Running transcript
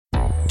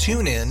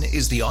TuneIn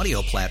is the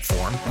audio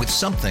platform with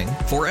something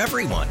for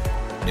everyone.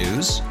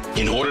 News.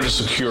 In order to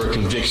secure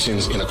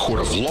convictions in a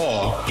court of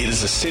law, it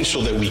is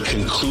essential that we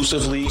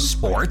conclusively.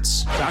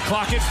 Sports. Shot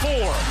clock at 4.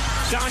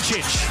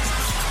 Doncic.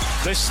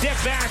 The step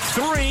back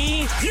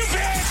 3. You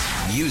bet.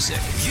 Music.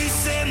 You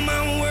set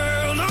my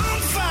world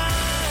on fire.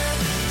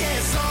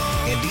 Yes,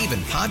 and even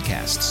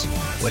podcasts.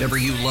 Whatever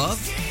you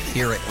love,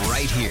 hear it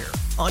right here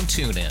on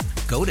TuneIn.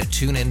 Go to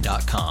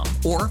TuneIn.com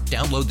or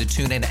download the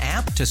TuneIn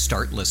app to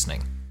start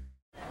listening.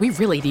 We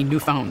really need new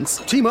phones.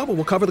 T-Mobile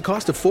will cover the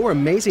cost of 4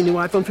 amazing new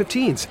iPhone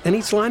 15s, and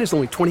each line is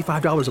only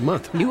 $25 a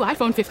month. New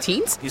iPhone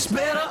 15s? It's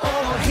better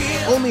over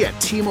here. Only at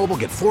T-Mobile,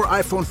 get 4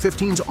 iPhone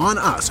 15s on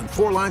us and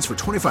 4 lines for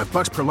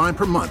 $25 per line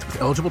per month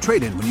with eligible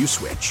trade-in when you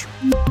switch.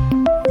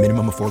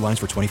 Minimum of 4 lines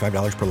for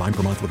 $25 per line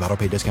per month with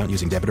autopay discount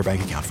using debit or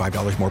bank account.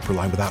 $5 more per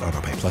line without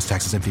autopay, plus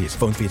taxes and fees.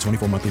 Phone fee at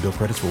 24 monthly bill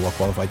credits for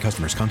well-qualified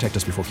customers. Contact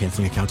us before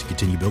canceling account to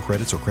continue bill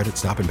credits or credit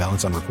stop and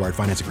balance on required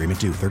finance agreement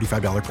due.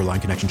 $35 per line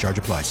connection charge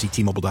applies. See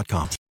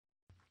T-Mobile.com.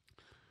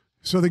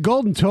 So the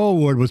Golden Toe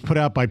Award was put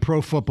out by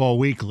Pro Football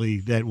Weekly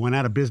that went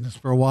out of business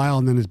for a while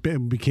and then it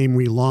became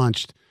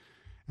relaunched.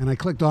 And I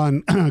clicked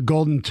on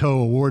Golden Toe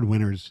Award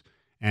winners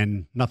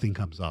and nothing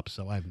comes up,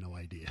 so I have no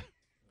idea.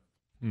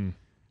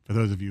 For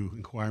those of you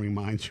inquiring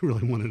minds who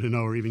really wanted to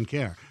know or even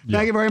care. Yeah.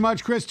 Thank you very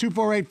much, Chris.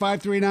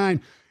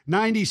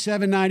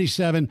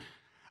 248-539-9797.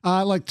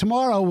 Like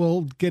tomorrow,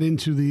 we'll get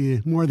into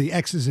the more of the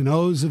X's and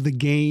O's of the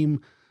game,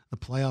 the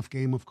playoff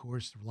game, of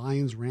course,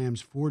 Lions,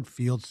 Rams, Ford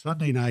Field,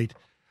 Sunday night.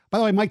 By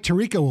the way, Mike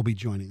Tirico will be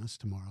joining us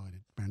tomorrow at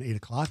around 8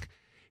 o'clock.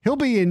 He'll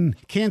be in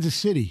Kansas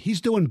City.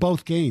 He's doing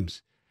both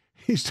games.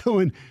 He's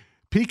doing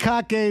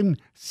Peacock game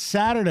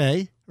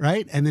Saturday,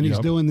 right? And then he's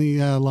doing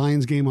the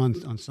Lions game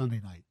on Sunday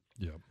night.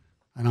 Yep.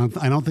 I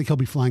don't think he'll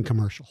be flying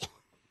commercial.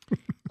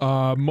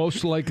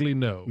 Most likely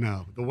no.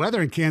 No. The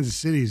weather in Kansas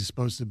City is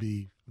supposed to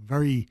be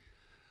very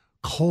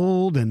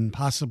cold and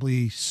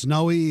possibly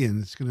snowy,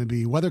 and it's going to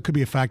be weather could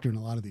be a factor in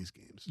a lot of these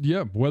games.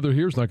 Yeah, weather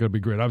here is not going to be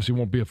great. Obviously,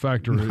 won't be a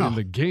factor in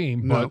the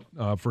game, but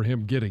for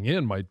him getting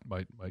in might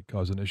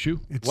cause an issue.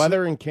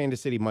 Weather in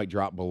Kansas City might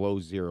drop below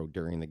 0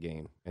 during the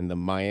game, and the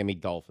Miami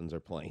Dolphins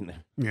are playing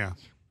there. Yeah,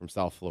 from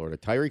South Florida.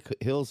 Tyreek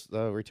Hill's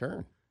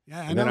return.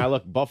 Yeah, and then I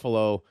look.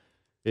 Buffalo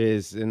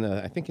is in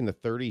the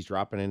 30s,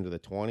 dropping into the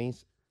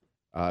 20s,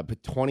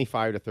 but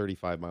 25 to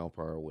 35 mile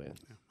per hour wind.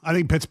 I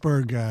think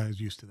Pittsburgh is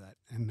used to that,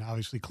 and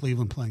obviously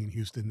Cleveland playing in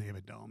Houston, they have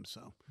a dome,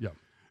 so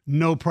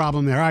no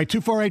problem there. All right,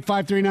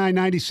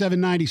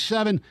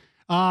 248-539-9797.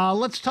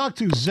 Let's talk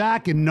to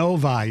Zach in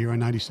Novi. You're on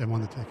 97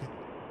 on the ticket.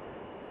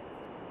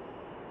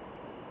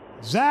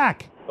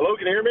 Zach. Hello,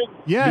 can you hear me?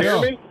 Yes. Can you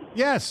hear me?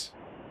 Yes.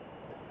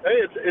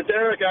 Hey, it's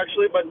Eric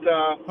actually, but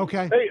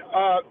okay. Hey,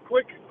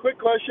 quick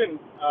question,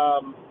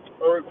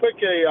 or a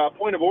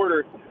point of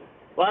order.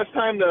 Last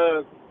time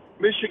the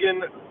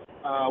Michigan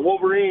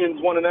Wolverines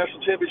won a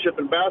national championship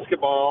in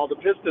basketball, the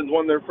Pistons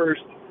won their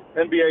first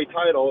NBA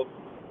title.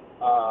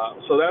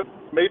 So that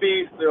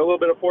maybe there's a little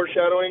bit of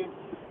foreshadowing.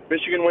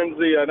 Michigan wins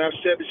the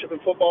national championship in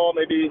football.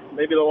 Maybe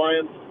the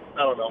Lions.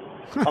 I don't know.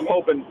 I'm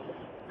hoping.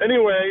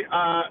 Anyway,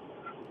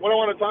 what I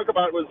want to talk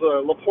about was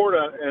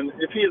Laporta, and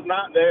if he is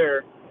not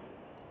there,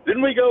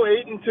 didn't we go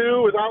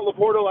 8-2 without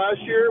Laporta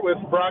last year with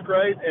Brock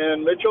Wright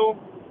and Mitchell,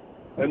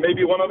 and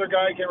maybe one other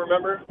guy I can't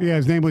remember? Yeah,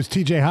 his name was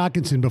T.J.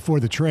 Hawkinson before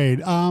the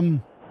trade.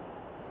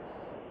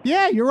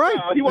 Yeah, you're right.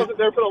 He wasn't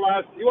there for the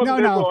last. He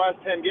wasn't there for the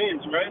last 10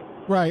 games, right?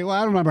 Right. Well,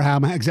 I don't remember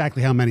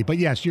exactly how many, but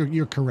yes,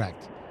 you're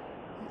correct.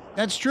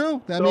 That's true.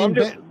 I'm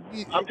just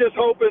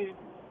hoping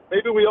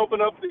maybe we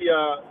open up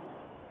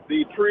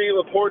the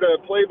pre-Laporta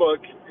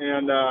playbook,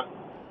 and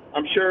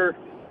I'm sure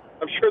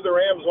the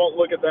Rams won't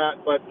look at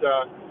that, but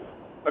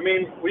I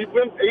mean we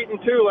went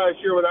 8-2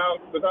 last year without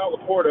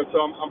Laporta,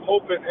 so I'm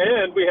hoping,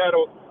 and we have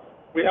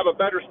a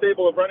better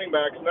stable of running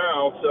backs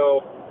now,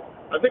 so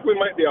I think we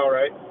might be all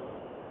right.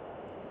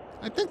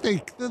 I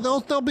think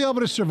they'll be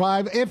able to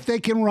survive if they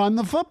can run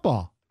the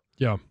football.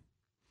 Yeah.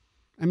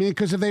 I mean,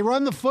 because if they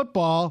run the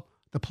football,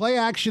 the play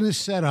action is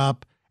set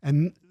up,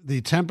 and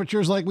the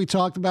temperatures, like we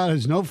talked about,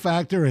 is no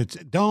factor. It's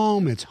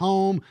dome, it's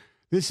home.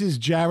 This is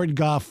Jared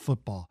Goff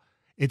football.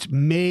 It's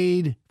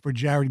made for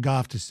Jared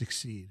Goff to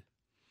succeed.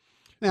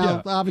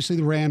 Now, obviously,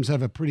 the Rams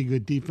have a pretty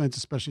good defense,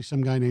 especially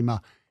some guy named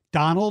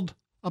Donald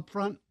up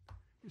front.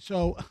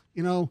 So,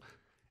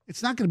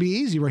 it's not going to be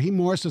easy. Raheem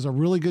Morris does a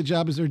really good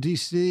job as their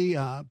DC,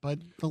 but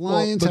the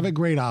Lions have a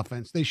great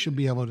offense. They should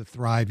be able to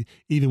thrive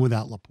even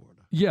without Laporta.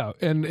 Yeah,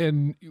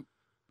 and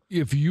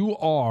if you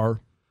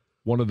are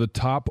one of the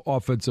top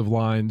offensive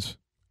lines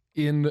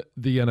in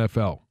the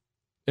NFL,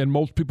 and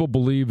most people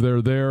believe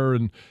they're there,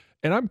 and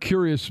I'm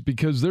curious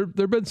because there've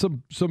been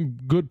some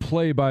good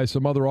play by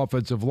some other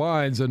offensive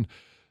lines, and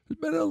there's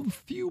been a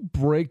few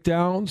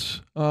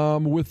breakdowns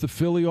with the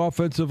Philly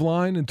offensive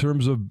line in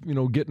terms of,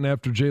 getting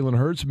after Jalen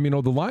Hurts.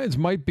 The Lions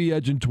might be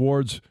edging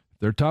towards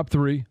their top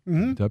 3,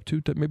 top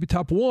 2, maybe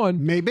top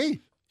 1.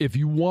 Maybe. If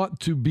you want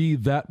to be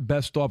that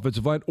best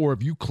offensive line, or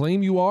if you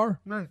claim you are,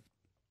 right,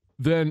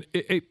 then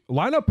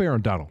line up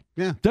Aaron Donald.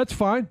 Yeah. That's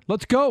fine.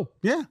 Let's go.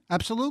 Yeah,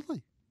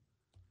 absolutely.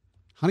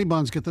 Honey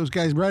Buns, get those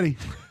guys ready.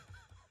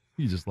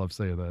 You just love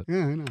saying that.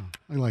 Yeah, I know.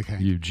 I like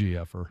Hank. You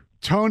GFer.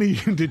 Tony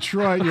in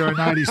Detroit, you're a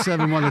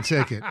 97 won a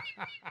ticket.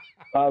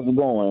 How's it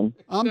going?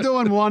 I'm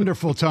doing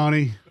wonderful,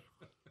 Tony.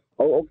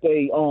 Oh,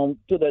 okay.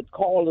 To that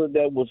caller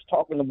that was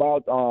talking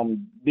about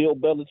Bill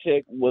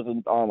Belichick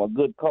wasn't a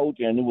good coach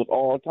and it was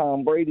all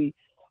Tom Brady.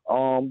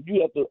 All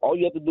you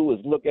have to do is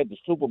look at the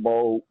Super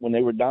Bowl when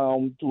they were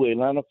down to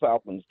Atlanta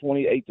Falcons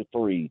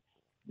 28-3.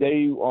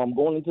 They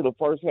going into the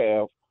first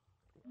half,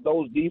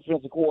 those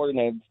defensive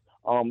coordinators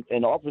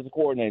and offensive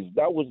coordinators,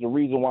 that was the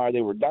reason why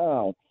they were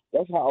down.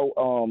 That's how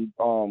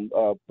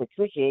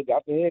Patricia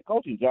got the head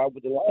coaching job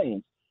with the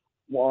Lions.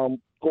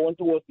 Going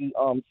towards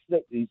the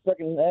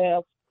second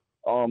half,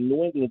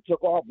 New England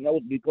took off, and that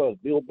was because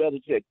Bill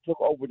Belichick took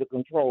over the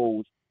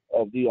controls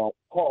of the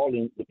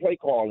play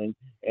calling,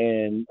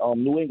 and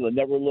New England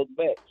never looked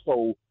back.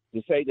 So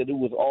to say that it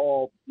was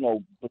all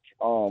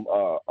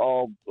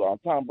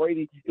Tom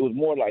Brady, it was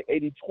more like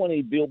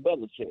 80-20 Bill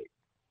Belichick.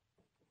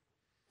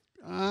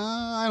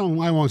 I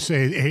won't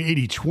say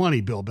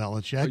 80-20 Bill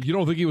Belichick. You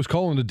don't think he was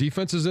calling the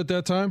defenses at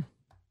that time?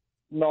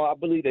 No, I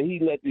believe that he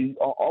let the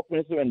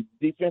offensive and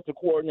defensive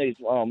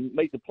coordinators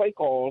make the play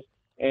calls,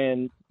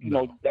 and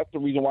that's the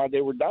reason why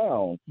they were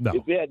down. No.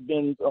 If it had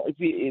been,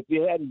 if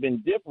it hadn't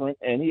been different,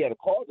 and he had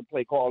called the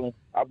play calling,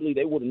 I believe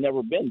they would have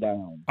never been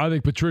down. I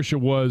think Patricia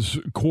was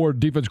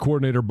defense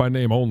coordinator by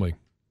name only.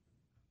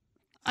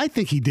 I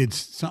think he did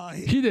some.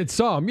 He did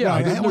some, yeah.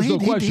 Right. There's no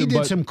question. He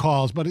did some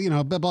calls, but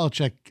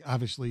Belichick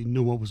obviously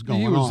knew what was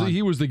going on.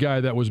 He was the guy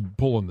that was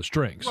pulling the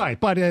strings, right?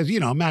 But as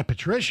Matt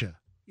Patricia,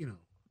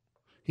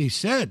 he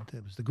said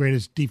it was the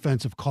greatest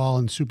defensive call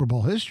in Super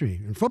Bowl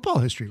history, in football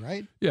history,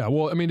 right? Yeah.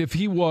 Well, I mean, if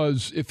he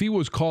was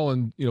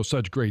calling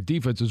such great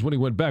defenses when he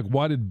went back,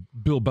 why did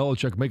Bill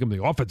Belichick make him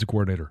the offensive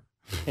coordinator?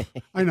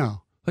 I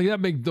know. Like,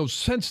 that made no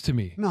sense to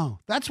me. No,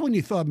 that's when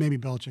you thought maybe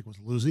Belichick was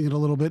losing it a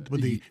little bit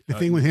with the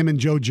thing with him and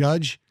Joe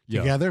Judge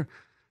together.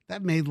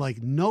 That made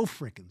no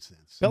freaking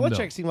sense.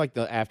 Belichick seemed like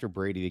after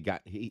Brady,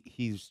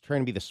 he's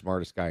trying to be the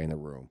smartest guy in the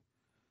room,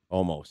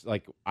 almost.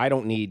 Like, I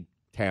don't need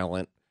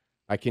talent.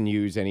 I can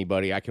use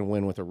anybody. I can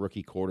win with a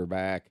rookie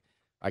quarterback.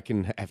 I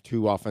can have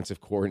two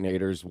offensive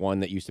coordinators,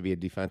 one that used to be a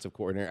defensive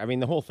coordinator. I mean,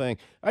 the whole thing.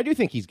 I do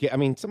think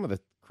some of the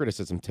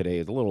criticism today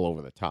is a little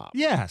over the top.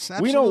 Yes,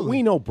 absolutely.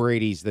 We know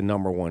Brady's the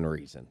number one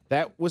reason.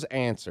 That was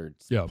answered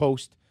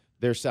post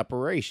their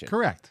separation.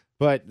 Correct.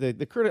 But the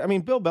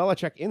Bill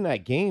Belichick in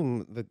that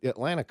game, the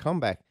Atlanta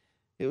comeback,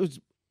 it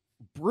was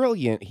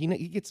brilliant. He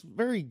gets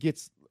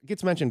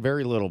mentioned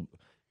very little.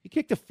 He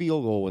kicked a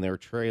field goal when they were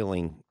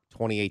trailing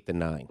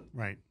 28-9.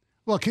 Right.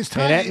 Look, his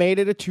time. And that made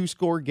it a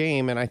 2-score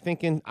game. And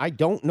I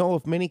don't know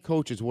if many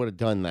coaches would have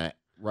done that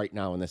right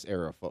now in this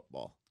era of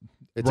football.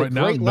 It's right a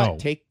great now, no.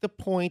 Take the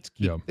points,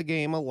 keep the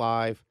game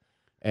alive,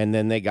 and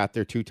then they got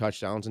their 2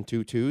 touchdowns and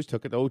 2 twos,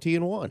 took it to OT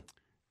and won.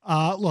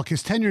 Look,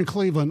 his tenure in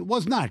Cleveland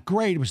was not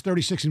great. It was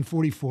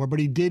 36-44, but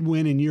he did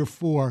win in year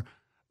 4.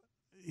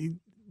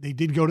 They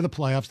did go to the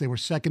playoffs. They were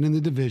second in the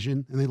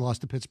division, and they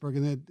lost to Pittsburgh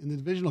in the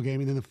divisional game.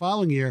 And then the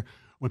following year,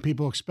 when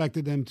people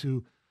expected them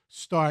to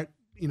start,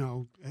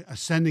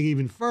 ascending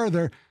even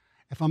further,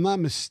 if I'm not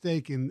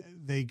mistaken,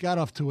 they got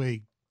off to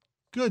a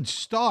good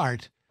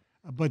start.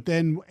 But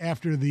then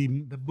after the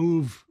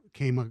move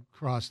came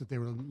across that they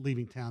were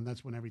leaving town,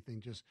 that's when everything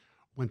just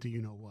went to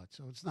you-know-what.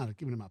 So it's not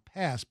giving them a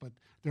pass, but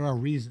there are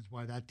reasons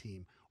why that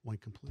team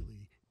went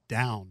completely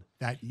down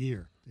that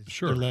year.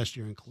 Sure. Their last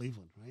year in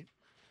Cleveland, right?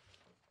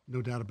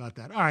 No doubt about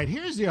that. All right,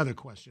 here's the other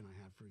question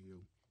I have for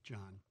you,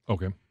 John.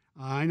 Okay.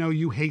 I know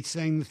you hate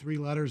saying the 3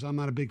 letters. I'm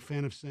not a big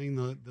fan of saying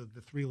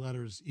the 3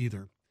 letters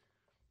either.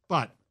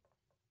 But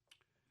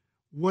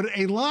would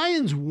a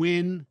Lions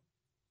win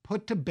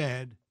put to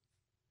bed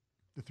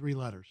the 3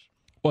 letters?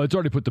 Well, it's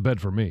already put to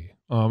bed for me.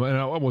 And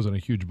I wasn't a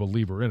huge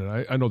believer in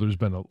it. I know there's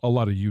been a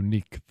lot of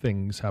unique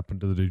things happen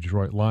to the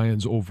Detroit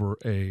Lions over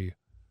a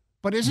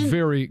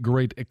very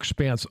great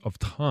expanse of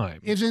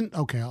time.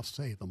 I'll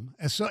say them.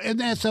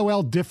 Isn't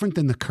SOL different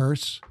than the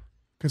curse?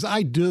 Because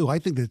I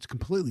think that it's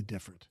completely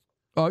different.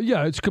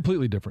 Yeah, it's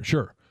completely different,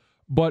 sure.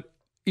 But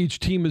each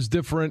team is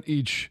different.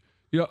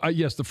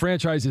 Yes, the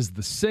franchise is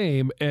the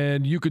same,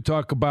 and you could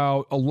talk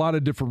about a lot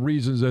of different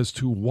reasons as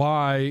to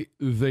why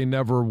they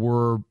never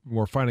were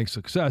finding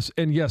success.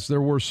 And yes, there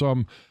were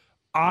some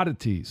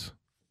oddities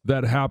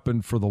that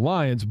happened for the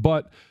Lions,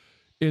 but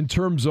in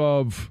terms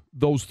of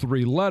those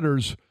 3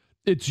 letters,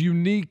 it's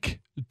unique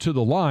to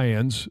the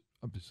Lions,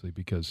 obviously,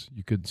 because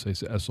you couldn't say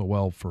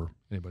SOL for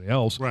anybody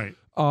else. Right.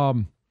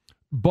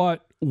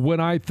 But when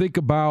I think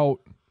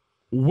about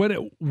when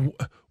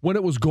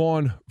it was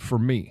gone for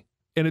me,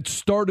 and it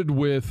started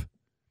with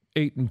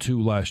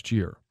 8-2 last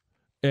year.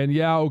 And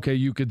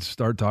you could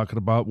start talking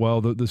about,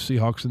 the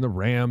Seahawks and the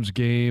Rams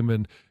game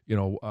and,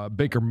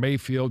 Baker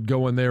Mayfield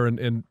going there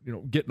and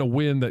getting a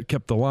win that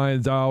kept the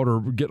Lions out or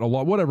getting a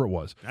lot, whatever it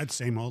was. That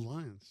same old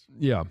Lions.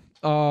 Yeah.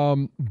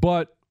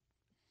 But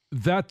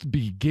that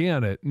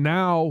began it.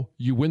 Now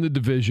you win the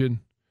division.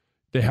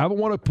 They haven't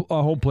won a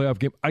home playoff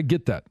game. I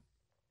get that.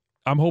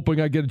 I'm hoping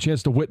I get a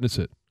chance to witness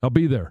it. I'll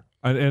be there.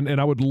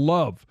 And I would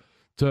love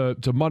to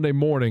Monday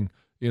morning,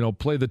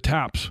 play the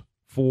taps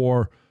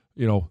for,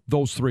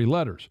 those 3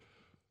 letters.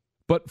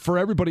 But for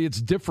everybody,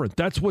 it's different.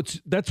 That's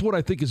what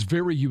I think is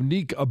very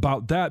unique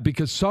about that,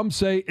 because some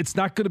say it's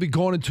not going to be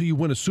gone until you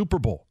win a Super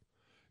Bowl.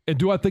 And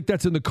do I think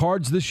that's in the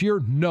cards this year?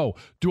 No.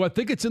 Do I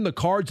think it's in the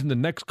cards in the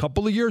next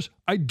couple of years?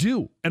 I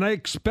do. And I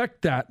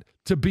expect that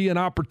to be an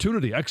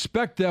opportunity. I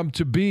expect them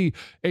to be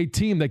a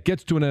team that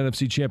gets to an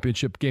NFC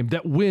Championship game,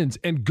 that wins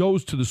and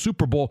goes to the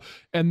Super Bowl.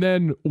 And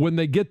then when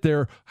they get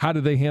there, how do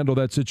they handle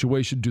that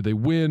situation? Do they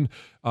win?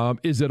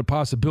 Is it a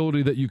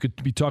possibility that you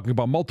could be talking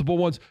about multiple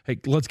ones? Hey,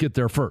 let's get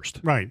there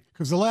first. Right.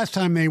 Because the last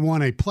time they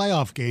won a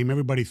playoff game,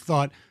 everybody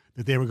thought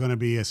that they were going to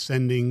be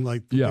ascending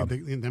like them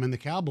and the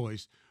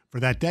Cowboys for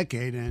that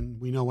decade,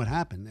 and we know what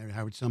happened. There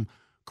had some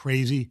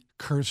crazy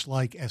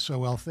curse-like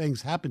SOL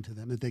things happen to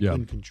them that they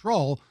couldn't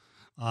control.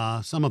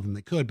 Some of them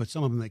they could, but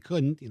some of them they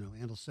couldn't,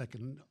 handle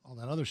second, all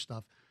that other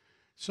stuff.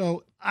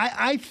 So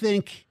I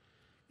think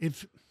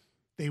if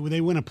they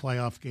win a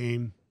playoff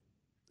game,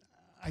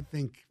 I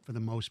think for the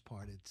most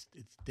part it's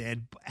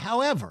dead.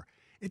 However,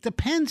 it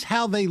depends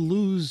how they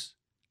lose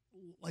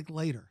like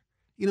later.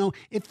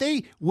 If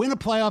they win a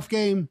playoff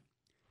game,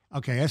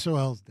 okay,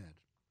 SOL's dead.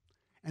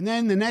 And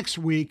then the next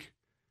week,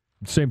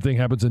 same thing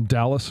happens in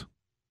Dallas.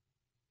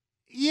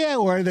 Yeah,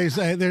 or they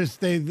say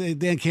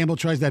Dan Campbell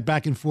tries that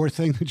back and forth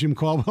thing that Jim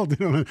Caldwell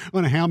did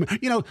on a helmet.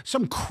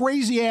 Some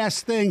crazy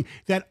ass thing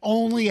that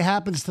only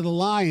happens to the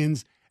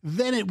Lions.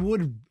 Then it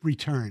would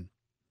return.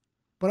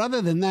 But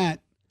other than that,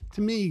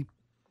 to me,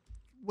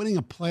 winning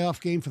a playoff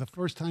game for the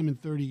first time in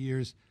 30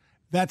 years,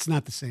 that's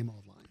not the same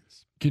old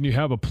Lions. Can you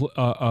have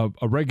a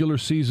regular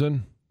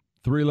season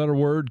 3-letter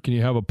word? Can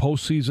you have a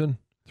postseason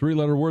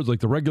 3-letter words? Like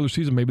the regular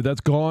season, maybe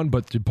that's gone,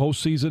 but the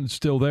postseason is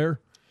still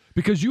there?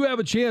 Because you have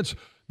a chance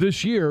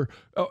this year.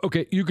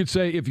 Okay, you could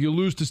say if you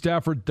lose to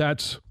Stafford,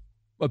 that's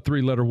a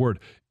 3-letter word.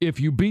 If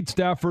you beat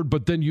Stafford,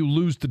 but then you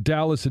lose to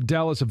Dallas, and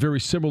Dallas a very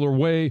similar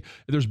way,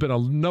 there's been a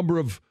number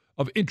of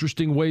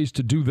interesting ways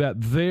to do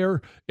that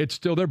there. It's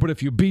still there. But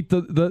if you beat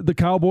the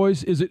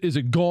Cowboys, is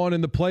it gone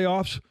in the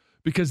playoffs?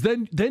 Because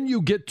then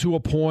you get to a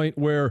point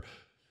where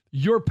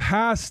you're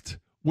past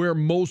where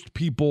most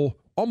people,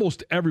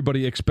 almost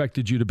everybody,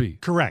 expected you to be.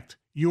 Correct.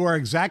 You are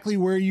exactly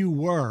where you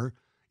were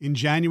in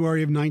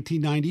January of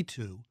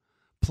 1992,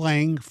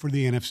 playing for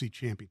the NFC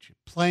Championship,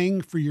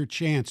 playing for your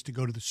chance to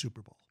go to the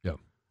Super Bowl. Yeah.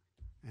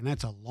 And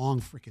that's a long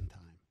freaking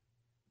time.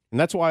 And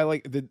that's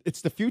why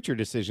it's the future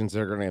decisions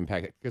that are going to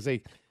impact it, because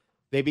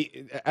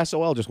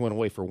SOL just went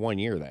away for 1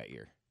 year that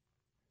year.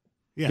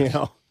 Yes.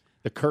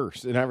 The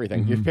curse and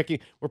everything. Mm-hmm.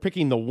 We're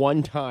picking the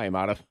one time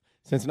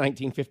since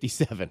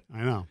 1957.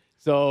 I know.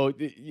 So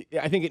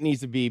I think it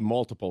needs to be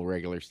multiple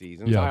regular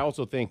seasons. Yeah. I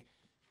also think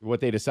what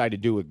they decide to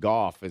do with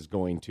Goff is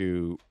going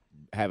to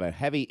have a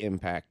heavy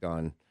impact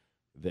on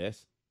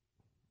this.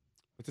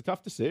 It's a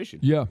tough decision.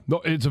 Yeah,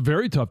 no, it's a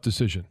very tough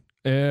decision.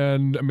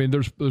 And, I mean,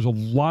 there's a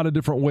lot of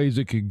different ways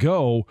it could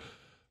go,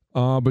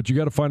 but you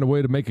got to find a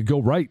way to make it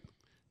go right.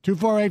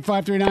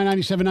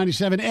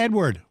 248-539-9797.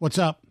 Edward, what's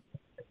up?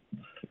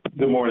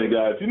 Good morning,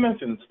 guys. You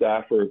mentioned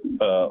Stafford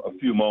a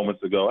few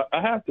moments ago.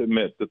 I have to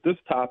admit that this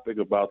topic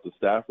about the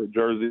Stafford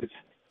jerseys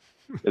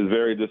is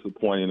very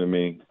disappointing to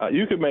me.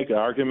 You could make an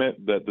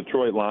argument that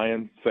Detroit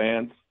Lions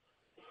fans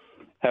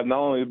have not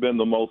only been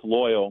the most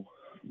loyal,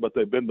 but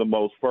they've been the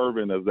most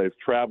fervent as they've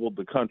traveled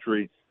the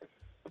country,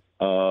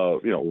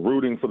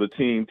 rooting for the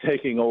team,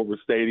 taking over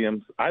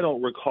stadiums. I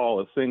don't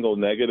recall a single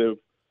negative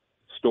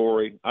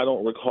story. I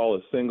don't recall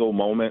a single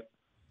moment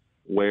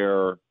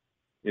where,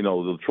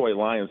 the Detroit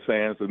Lions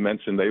fans have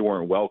mentioned they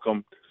weren't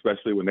welcome,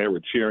 especially when they were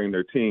cheering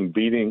their team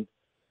beating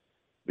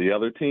the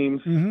other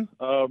teams,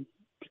 guys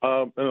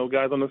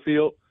on the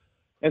field.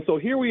 And so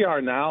here we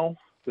are now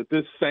that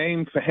this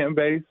same fan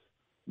base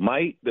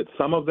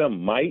some of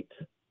them might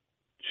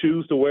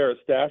choose to wear a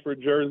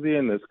Stafford jersey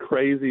in this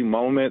crazy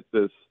moment,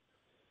 this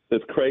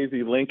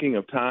crazy linking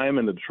of time,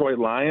 and the Detroit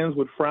Lions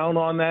would frown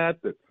on that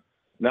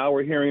now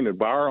we're hearing that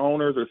bar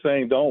owners are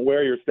saying don't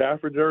wear your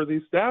Stafford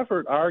jersey.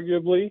 Stafford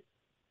arguably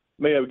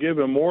may have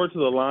given more to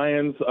the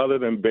Lions other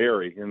than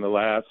Barry in the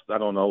last,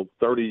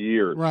 30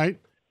 years. Right.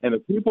 And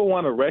if people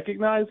want to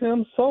recognize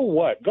him, so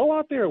what? Go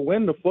out there and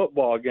win the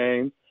football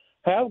game.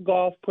 Have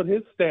Goff put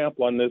his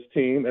stamp on this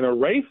team and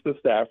erase the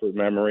Stafford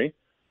memory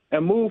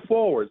and move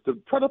forward. To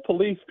try to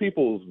police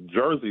people's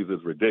jerseys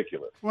is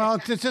ridiculous. Well,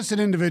 it's just an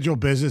individual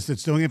business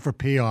that's doing it for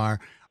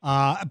PR.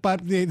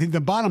 But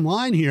the bottom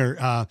line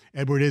here,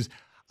 Edward, is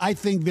I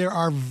think there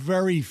are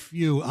very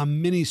few, a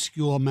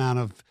minuscule amount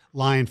of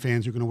Lion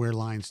fans who are going to wear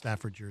Lion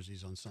Stafford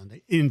jerseys on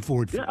Sunday in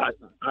Ford Field.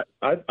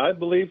 Yeah, I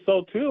believe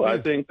so, too. Yeah.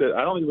 I think that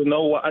I don't even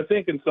know what – I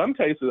think in some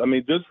cases,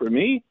 just for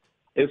me,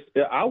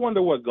 I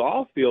wonder what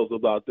Goff feels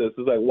about this.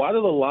 It's like, why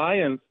do the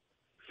Lions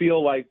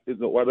feel like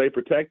are they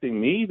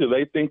protecting me? Do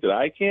they think that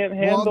I can't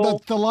handle?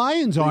 Well, the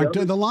Lions aren't.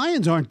 The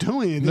Lions aren't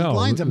doing it. The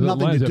Lions have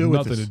nothing to do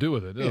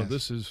with it. No,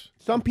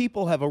 Some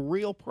people have a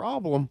real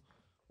problem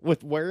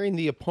with wearing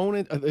the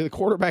opponent, the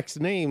quarterback's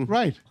name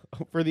right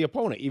for the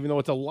opponent, even though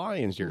it's a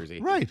Lions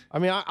jersey. Right. I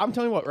mean, I'm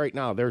telling you what, right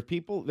now,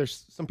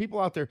 there's some people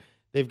out there,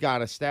 they've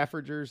got a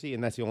Stafford jersey,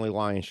 and that's the only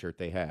Lions shirt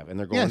they have, and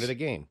they're going to the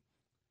game.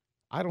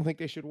 I don't think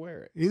they should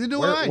wear it. Either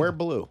do I. Wear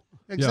blue.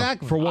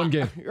 Exactly. Yeah, for one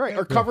game. Right,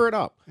 or cover it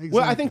up. Exactly.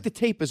 Well, I think the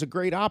tape is a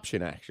great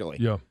option, actually.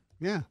 Yeah.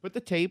 Yeah. Put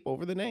the tape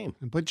over the name.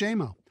 And put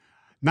JMO.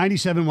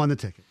 97 won the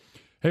ticket.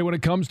 Hey, when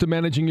it comes to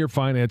managing your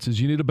finances,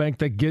 you need a bank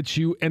that gets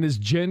you and is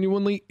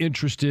genuinely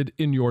interested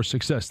in your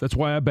success. That's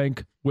why I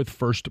bank with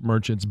First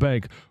Merchants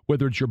Bank.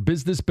 Whether it's your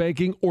business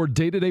banking or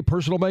day-to-day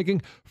personal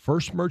banking,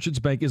 First Merchants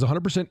Bank is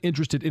 100%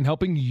 interested in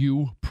helping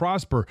you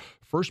prosper.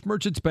 First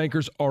Merchants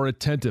bankers are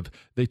attentive.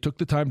 They took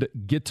the time to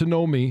get to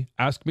know me,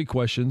 ask me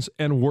questions,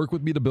 and work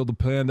with me to build a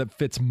plan that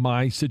fits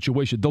my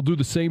situation. They'll do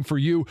the same for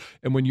you.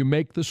 And when you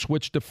make the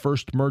switch to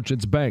First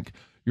Merchants Bank,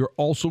 you're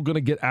also going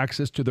to get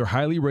access to their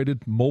highly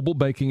rated mobile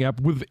banking app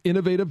with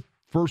innovative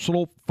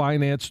personal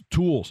finance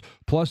tools.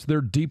 Plus,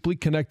 they're deeply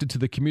connected to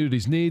the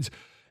community's needs,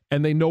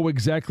 and they know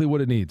exactly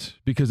what it needs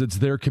because it's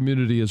their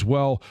community as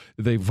well.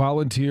 They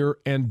volunteer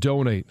and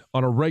donate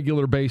on a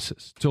regular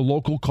basis to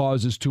local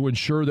causes to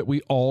ensure that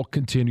we all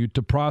continue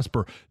to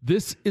prosper.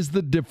 This is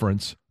the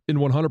difference in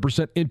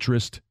 100%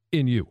 interest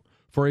in you.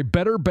 For a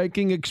better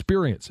banking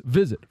experience,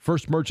 visit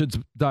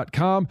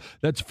firstmerchants.com.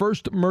 That's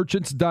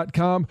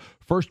firstmerchants.com.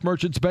 First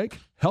Merchants Bank,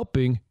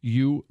 helping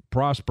you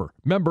prosper.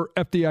 Member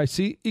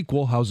FDIC,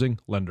 equal housing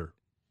lender.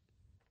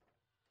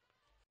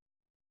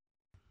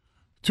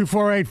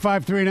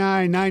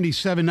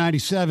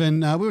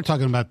 248-539-9797. We were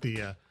talking about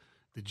the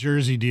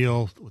jersey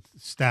deal with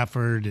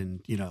Stafford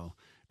and,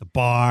 the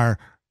bar,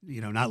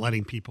 not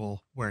letting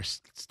people wear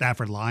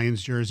Stafford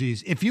Lions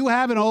jerseys. If you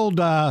have an old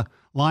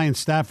Lions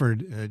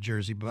Stafford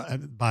jersey,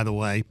 by the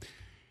way,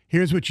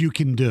 here's what you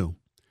can do.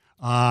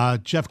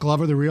 Jeff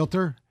Glover, the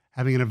realtor,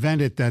 having an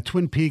event at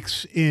Twin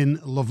Peaks in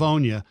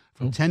Livonia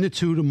from 10 to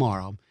 2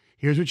 tomorrow.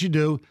 Here's what you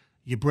do.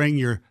 You bring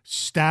your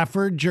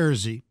Stafford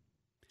jersey,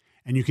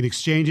 and you can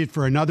exchange it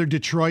for another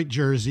Detroit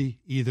jersey,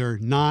 either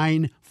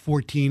 9,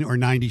 14, or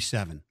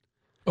 97.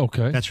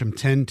 Okay. That's from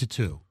 10 to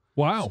 2.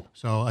 Wow.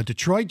 So a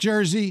Detroit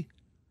jersey,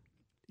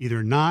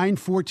 either 9,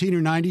 14,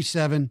 or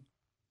 97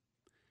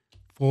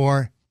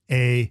 for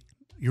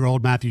your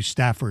old Matthew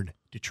Stafford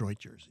Detroit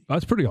jersey.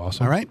 That's pretty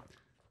awesome. All right.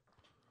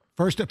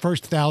 First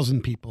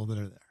 1,000 people that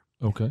are there.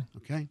 Okay.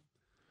 Okay.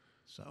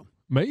 So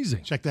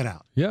amazing. Check that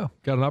out. Yeah.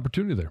 Got an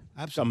opportunity there.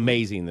 Absolutely. It's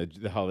amazing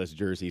how this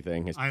jersey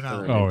thing has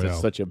turned into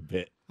such a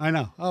bit. I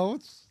know. Oh,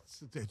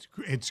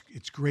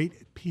 it's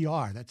great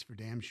PR. That's for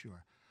damn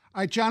sure.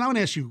 All right, John, I want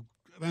to ask you,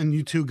 and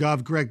you too,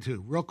 Gov, Greg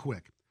too, real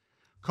quick.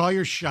 Call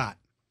your shot.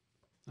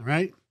 All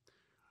right.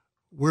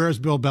 Where is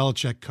Bill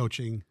Belichick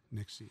coaching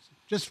next season?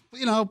 Just,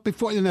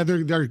 before,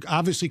 there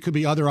obviously could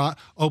be other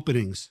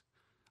openings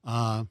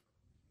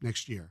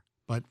next year.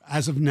 But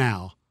as of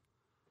now,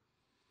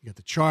 you got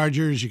the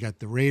Chargers, you got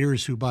the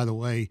Raiders, who, by the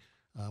way,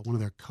 one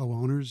of their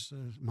co-owners,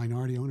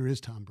 minority owner,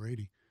 is Tom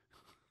Brady.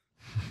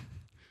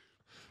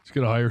 He's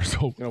going to hire his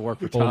old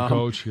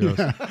coach. Yes.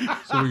 Yeah.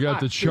 So we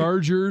got the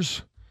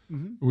Chargers.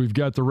 Mm-hmm. We've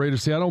got the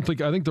Raiders. See, I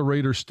think the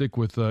Raiders stick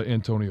with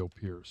Antonio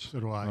Pierce. So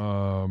do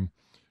I.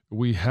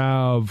 We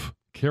have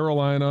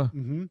Carolina.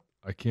 Mm-hmm.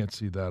 I can't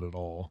see that at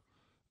all.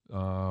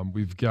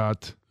 We've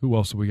got, who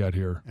else do we got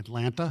here?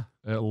 Atlanta.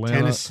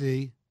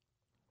 Tennessee.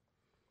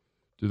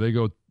 Do they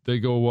go?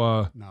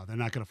 No, they're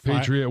not going to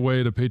Patriot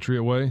way to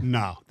Patriot way.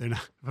 No, they're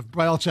not.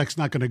 Belichick's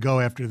not going to go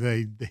after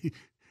they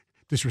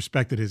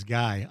disrespected his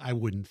guy. I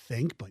wouldn't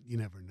think, but you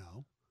never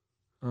know.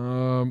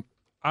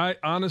 I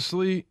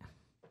honestly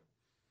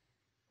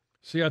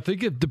I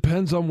think it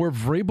depends on where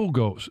Vrabel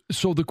goes.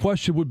 So the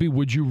question would be: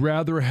 would you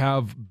rather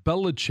have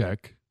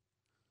Belichick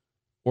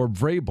or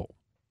Vrabel?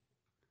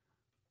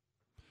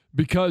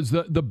 Because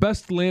the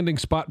best landing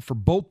spot for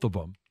both of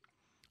them,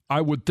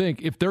 I would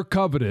think, if they're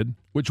coveted,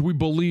 which we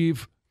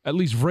believe at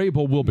least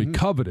Vrabel will be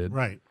coveted,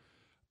 right?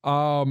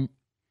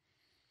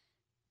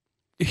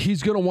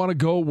 He's going to want to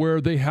go where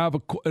they have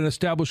an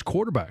established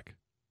quarterback,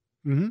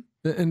 and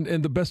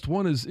the best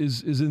one is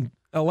in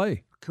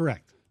L.A.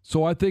 Correct.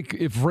 So I think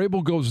if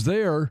Vrabel goes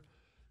there,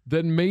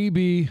 then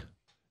maybe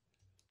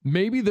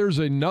there's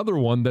another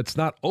one that's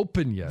not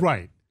open yet,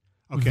 right?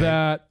 Okay.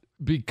 That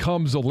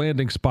becomes a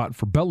landing spot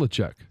for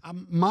Belichick.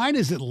 Mine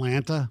is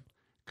Atlanta,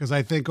 because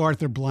I think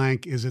Arthur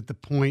Blank is at the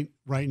point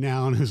right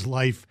now in his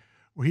life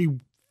where he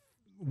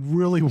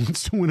really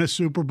wants to win a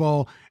Super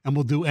Bowl and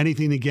will do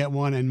anything to get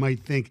one, and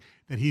might think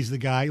that he's the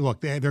guy.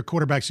 Look, their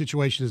quarterback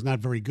situation is not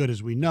very good,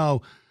 as we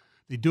know.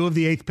 They do have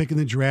the 8th pick in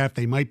the draft.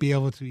 They might be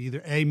able to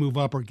either move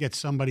up or get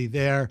somebody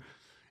there.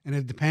 And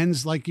it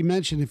depends, like you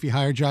mentioned, if you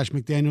hire Josh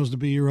McDaniels to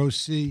be your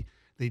OC.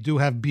 They do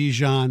have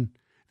Bijan.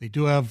 They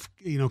do have,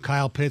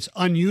 Kyle Pitts,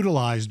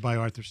 unutilized by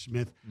Arthur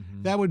Smith.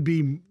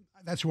 Mm-hmm.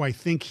 That's where I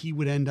think he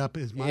would end up.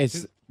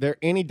 Is there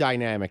any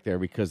dynamic there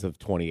because of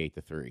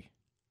 28-3?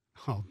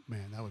 Oh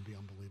man, that would be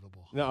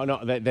unbelievable.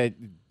 No, that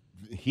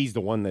he's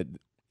the one that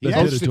he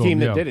coached the team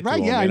that did it. Right?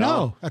 To him, I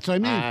know. That's what I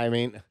mean. I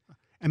mean,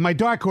 And my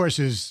dark horse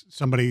is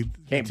somebody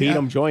Can't beat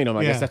them, join them.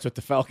 I guess that's what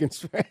the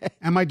Falcons.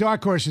 And my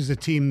dark horse is a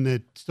team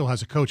that still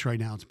has a coach right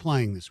now. It's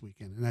playing this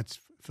weekend, and that's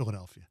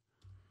Philadelphia.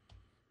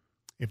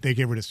 If they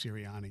get rid of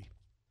Sirianni.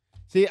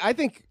 See, I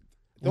think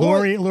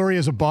Lurie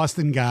is a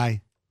Boston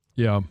guy.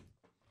 Yeah.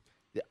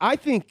 I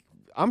think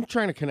I'm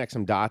trying to connect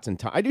some dots,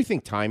 and I do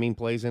think timing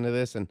plays into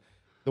this. And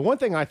the one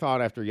thing I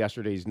thought after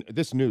yesterday's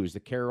this news, the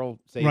Carroll,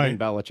 Saban,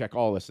 Belichick,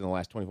 all this in the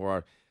last 24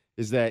 hours,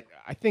 is that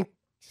I think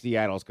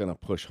Seattle's going to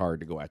push hard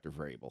to go after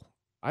Vrabel.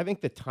 I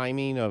think the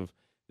timing of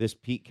this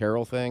Pete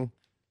Carroll thing,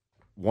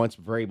 once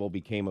Vrabel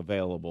became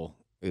available,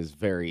 is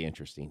very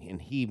interesting.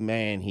 And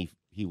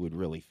he would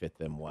really fit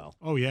them well.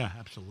 Oh, yeah,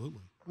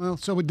 absolutely. Well,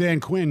 so would Dan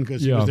Quinn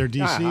because he was their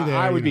DC there.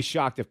 I would be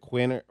shocked if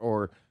Quinn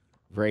or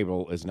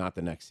Vrabel is not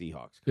the next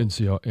Seahawks. In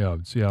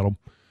Seattle.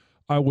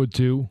 I would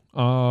too.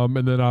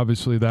 And then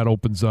obviously that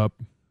opens up,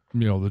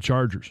 the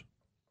Chargers.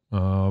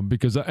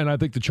 Because I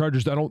think the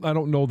Chargers, I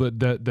don't know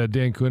that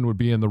Dan Quinn would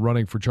be in the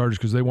running for Chargers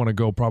because they want to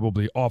go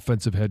probably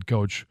offensive head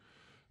coach,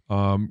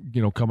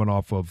 coming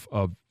off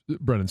of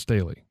Brennan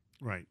Staley.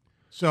 Right.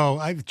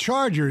 So the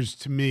Chargers,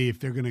 to me, if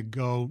they're going to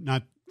go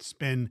not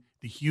spend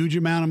the huge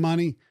amount of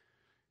money,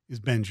 is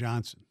Ben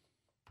Johnson.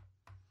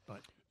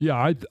 But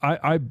yeah,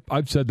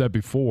 I've said that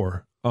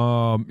before.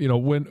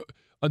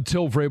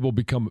 Until Vrabel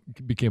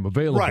became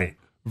available, right?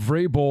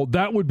 Vrabel,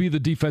 that would be the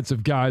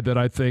defensive guy that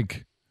I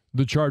think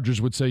the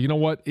Chargers would say, you know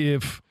what,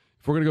 if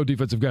we're going to go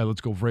defensive guy,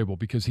 let's go Vrabel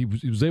because he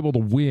was able to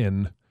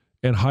win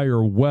and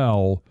hire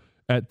well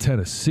at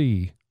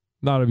Tennessee.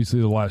 Not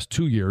obviously the last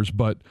 2 years,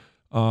 but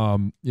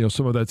some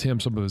of that's him,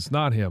 some of it's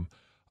not him.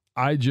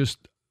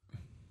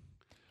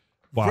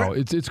 Wow,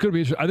 it's going to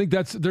be interesting. I think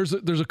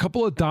there's a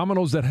couple of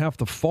dominoes that have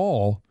to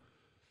fall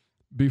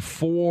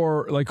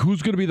before, like,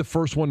 who's going to be the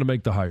first one to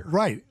make the hire?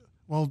 Right.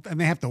 Well, and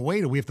they have to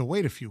wait. We have to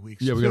wait a few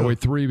weeks. Yeah, we got to wait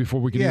 3 before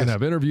we can even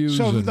have interviews.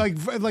 So, like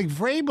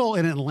Vrabel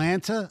in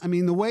Atlanta, I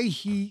mean, the way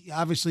he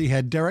obviously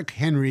had Derrick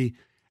Henry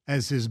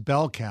as his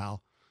bell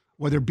cow,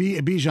 whether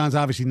Bijan's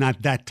obviously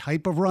not that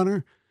type of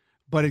runner,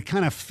 but it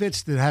kind of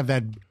fits to have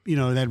that,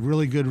 that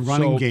really good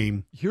running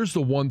game. Here's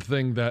the one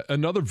thing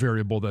another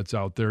variable that's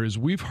out there is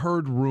we've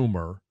heard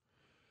rumor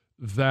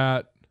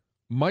that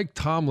Mike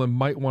Tomlin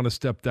might want to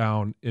step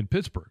down in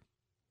Pittsburgh.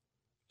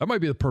 That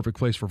might be the perfect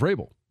place for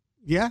Vrabel.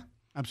 Yeah,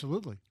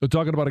 absolutely. They're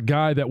talking about a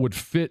guy that would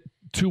fit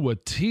to a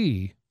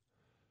T.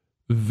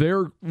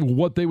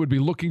 What they would be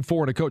looking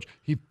for in a coach.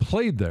 He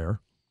played there,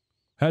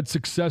 had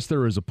success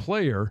there as a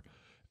player,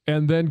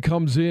 and then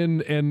comes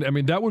in, and I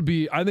mean that would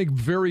be, I think,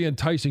 very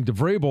enticing to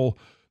Vrabel,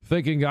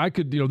 thinking I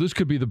could, this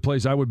could be the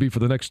place I would be for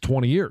the next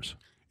 20 years.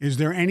 Is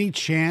there any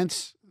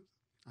chance?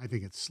 I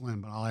think it's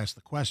slim, but I'll ask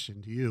the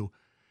question to you.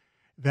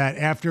 That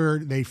after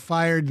they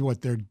fired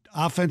their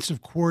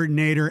offensive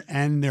coordinator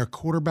and their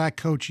quarterback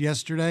coach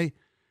yesterday,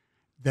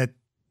 that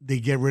they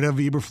get rid of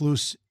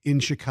Eberflus in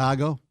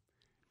Chicago,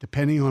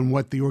 depending on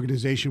what the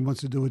organization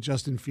wants to do with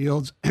Justin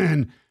Fields,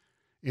 and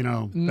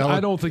I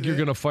don't think you're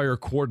going to fire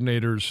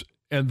coordinators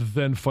and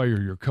then fire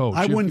your coach.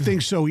 I wouldn't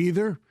think so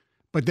either.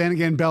 But then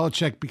again,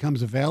 Belichick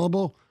becomes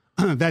available.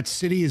 That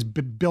city is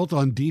built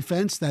on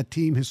defense, that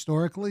team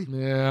historically.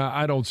 Yeah,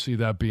 I don't see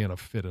that being a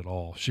fit at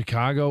all.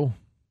 Chicago?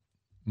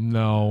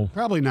 No.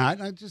 Probably not.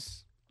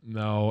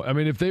 No. I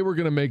mean, if they were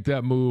going to make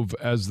that move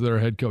as their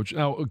head coach.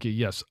 Now, okay,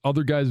 yes,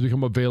 other guys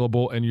become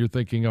available, and you're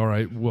thinking, all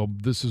right, well,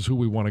 this is who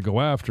we want to go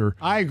after.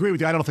 I agree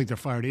with you. I don't think they're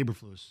fired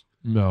Eberflus.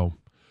 No.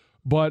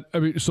 But, I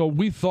mean, so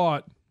we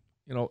thought,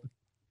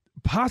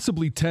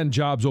 possibly 10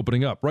 jobs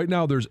opening up. Right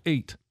now, there's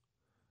 8.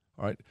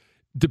 All right.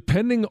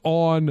 Depending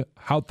on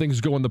how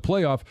things go in the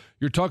playoff,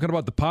 you're talking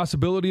about the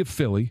possibility of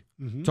Philly,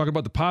 talking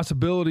about the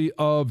possibility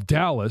of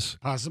Dallas.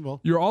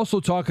 Possible. You're also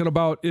talking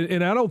about,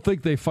 and I don't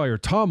think they fire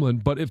Tomlin,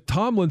 but if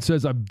Tomlin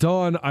says, I'm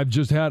done, I've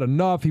just had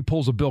enough, he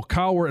pulls a Bill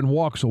Cowher and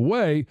walks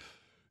away,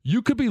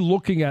 you could be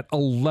looking at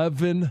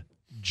 11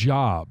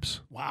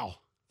 jobs. Wow.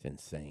 It's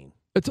insane.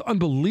 It's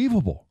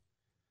unbelievable.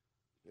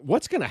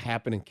 What's going to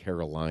happen in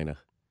Carolina?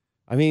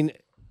 I mean,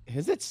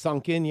 has it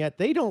sunk in yet?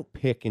 They don't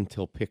pick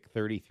until pick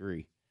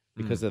 33.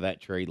 Because of that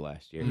trade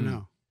last year.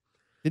 No.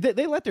 Did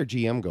they let their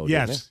GM go?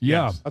 Yes.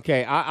 Yeah.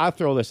 Okay, I'll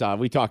throw this out.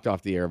 We talked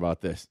off the air about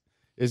this.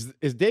 Is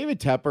David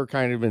Tepper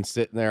kind of been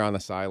sitting there on the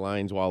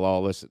sidelines while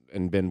all this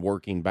and been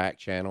working back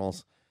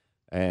channels?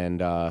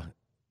 And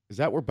is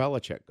that where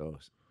Belichick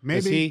goes?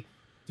 Maybe.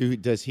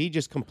 Does he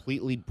just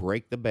completely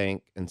break the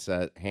bank and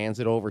hands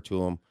it over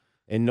to him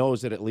and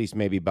knows that at least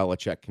maybe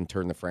Belichick can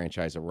turn the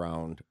franchise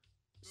around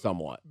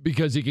somewhat?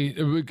 Because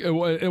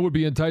it would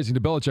be enticing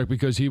to Belichick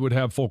because he would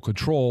have full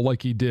control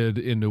like he did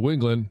in New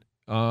England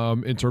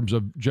in terms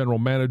of general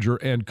manager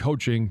and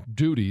coaching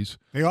duties.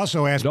 They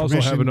also asked permission. They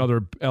also have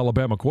another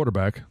Alabama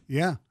quarterback.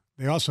 Yeah.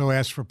 They also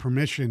asked for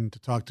permission to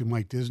talk to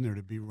Mike Disner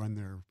to be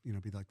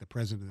like the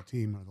president of the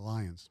team of the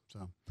Lions.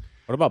 So,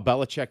 what about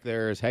Belichick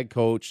there as head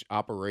coach,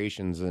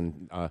 operations,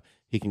 and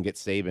he can get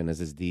Saban as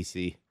his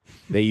DC?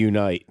 They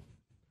unite.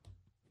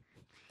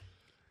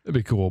 It'd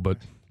be cool, but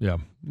Yeah.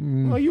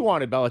 Well, you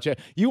wanted Belichick.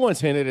 You once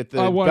hinted at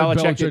the I wanted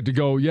Belichick to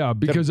go,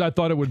 because I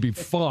thought it would be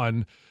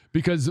fun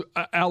because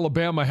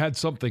Alabama had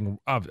something,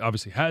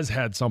 obviously has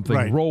had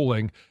something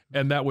rolling,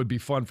 and that would be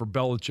fun for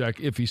Belichick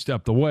if he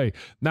stepped away.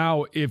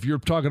 Now, if you're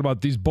talking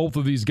about both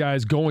of these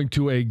guys going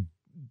to a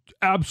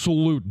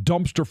absolute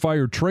dumpster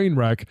fire train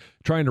wreck,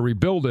 trying to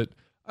rebuild it,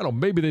 I don't know,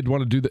 maybe they'd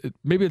want to do that.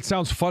 Maybe it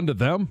sounds fun to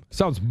them. It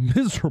sounds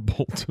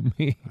miserable to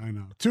me. I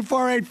know.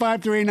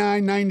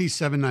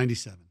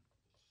 248-539-9797.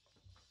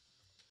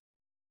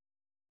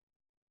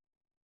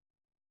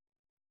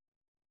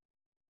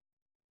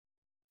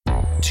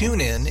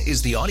 TuneIn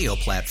is the audio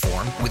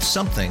platform with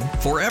something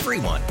for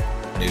everyone.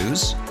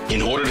 News.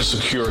 In order to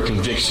secure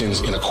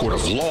convictions in a court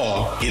of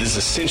law, it is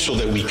essential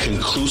that we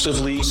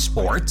conclusively.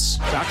 Sports.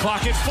 Shot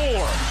clock at 4.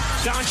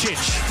 Doncic.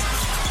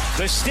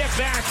 The step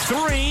back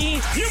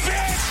 3. You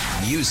bet.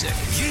 Music.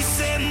 You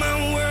set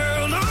my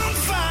world on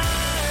fire.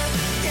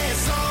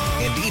 Yes,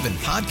 and even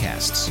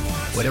podcasts.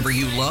 Whatever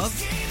you love,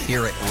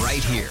 hear it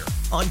right here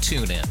on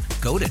TuneIn.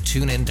 Go to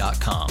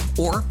TuneIn.com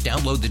or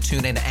download the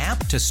TuneIn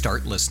app to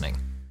start listening.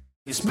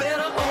 It's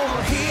better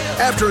over here.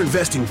 After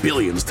investing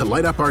billions to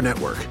light up our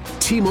network,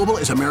 T-Mobile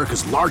is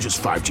America's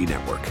largest 5G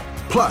network.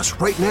 Plus,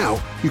 right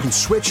now, you can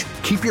switch,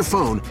 keep your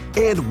phone,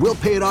 and we'll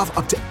pay it off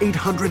up to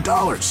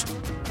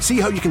 $800. See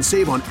how you can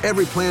save on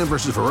every plan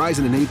versus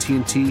Verizon and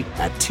AT&T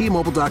at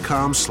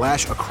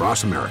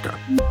T-Mobile.com/across America.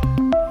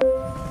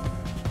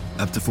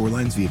 Up to 4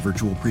 lines via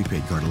virtual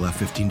prepaid card. Allow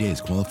 15 days.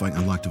 Qualifying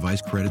unlocked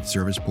device credit.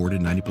 Service ported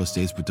 90+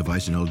 days with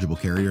device and eligible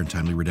carrier and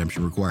timely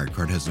redemption required.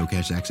 Card has no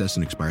cash access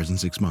and expires in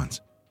 6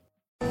 months.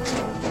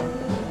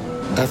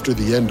 After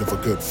the end of a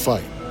good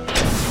fight,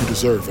 you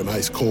deserve an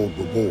ice-cold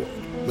reward.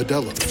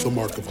 Modelo is the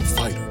mark of a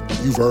fighter.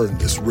 You've earned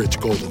this rich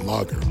golden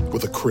lager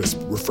with a crisp,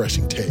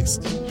 refreshing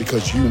taste.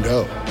 Because you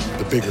know,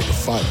 the bigger the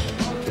fight,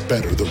 the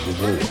better the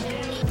reward.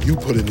 You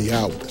put in the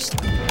hours,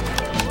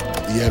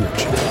 the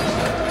energy,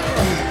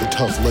 the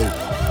tough labor.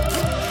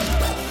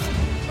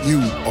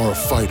 You are a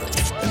fighter,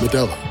 and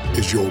Modelo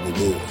is your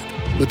reward.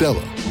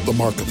 Modelo, the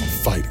mark of a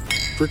fighter.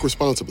 Drink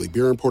responsibly.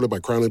 Beer imported by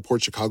Crown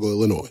Imports, Chicago,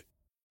 Illinois.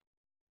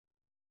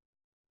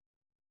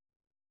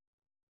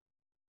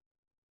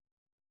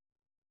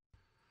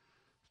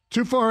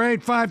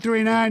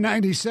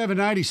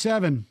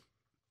 248-539-9797.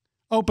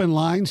 Open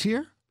lines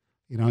here.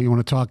 You know, you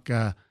want to talk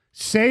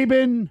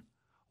Saban,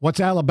 what's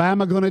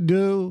Alabama going to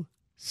do?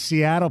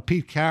 Seattle,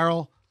 Pete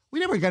Carroll. We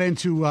never got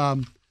into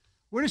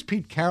where does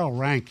Pete Carroll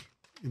rank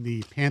in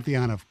the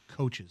pantheon of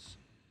coaches?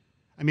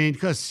 I mean,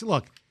 because,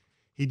 look,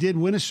 he did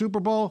win a Super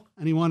Bowl,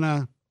 and he won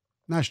a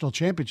national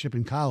championship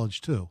in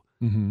college, too.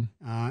 Mm-hmm.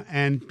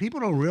 And people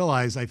don't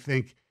realize, I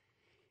think,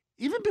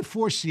 even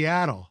before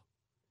Seattle,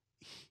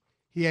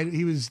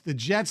 he was the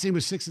Jets. He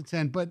was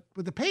 6-10, but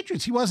with the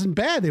Patriots, he wasn't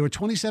bad. They were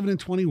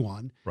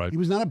 27-21. Right. He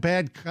was not a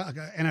bad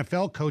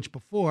NFL coach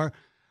before.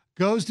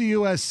 Goes to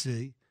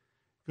USC,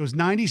 goes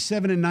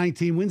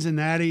 97-19, wins a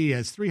Natty. He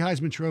has 3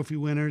 Heisman Trophy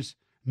winners,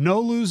 no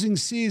losing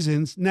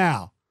seasons.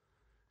 Now,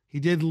 he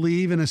did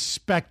leave in a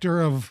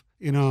specter of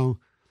the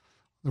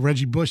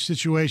Reggie Bush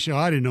situation. Oh,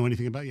 I didn't know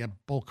anything about. Yeah,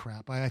 bull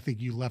crap. I think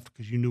you left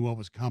because you knew what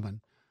was coming.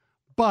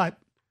 But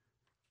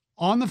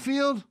on the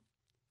field,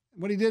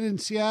 what he did in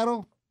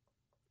Seattle.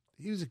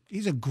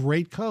 He's a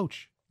great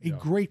coach.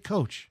 Great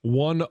coach.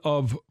 One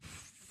of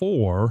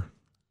 4,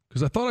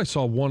 because I thought I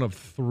saw one of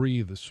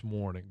 3 this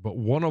morning, but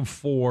one of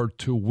 4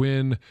 to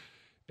win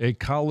a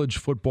college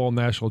football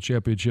national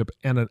championship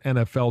and an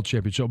NFL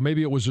championship.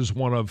 Maybe it was just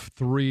one of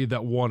 3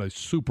 that won a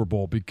Super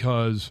Bowl,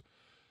 because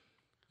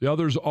the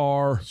others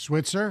are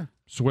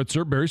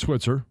Barry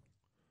Switzer,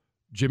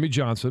 Jimmy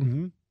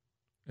Johnson,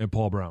 and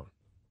Paul Brown.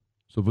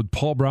 So would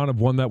Paul Brown have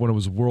won that when it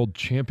was a world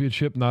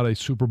championship, not a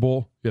Super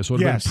Bowl? Yeah, so it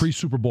would have been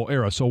pre-Super Bowl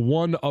era. So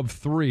one of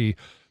 3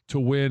 to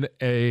win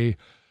a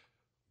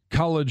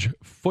college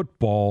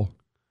football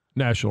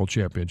national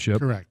championship.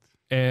 Correct.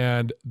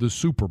 And the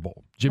Super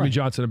Bowl. Jimmy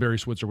Johnson and Barry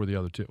Switzer were the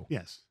other 2.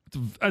 Yes.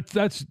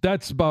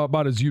 That's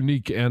about as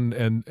unique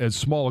and as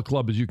small a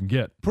club as you can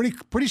get.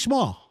 Pretty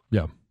small.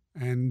 Yeah.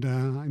 And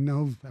I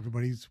know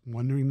everybody's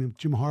wondering if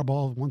Jim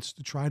Harbaugh wants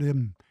to try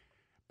to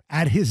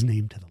add his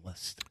name to the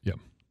list. Yeah.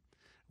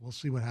 We'll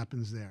see what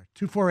happens there.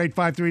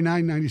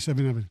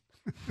 248-539-97.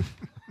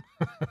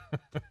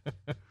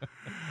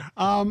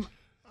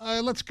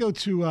 Let's go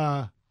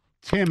to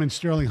Tim in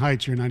Sterling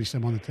Heights here,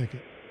 97 on the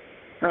ticket.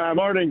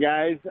 Morning,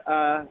 guys.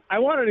 I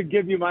wanted to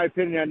give you my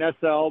opinion on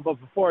SL, but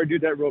before I do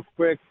that real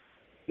quick,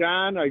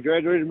 John, I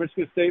graduated from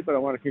Michigan State, but I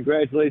want to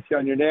congratulate you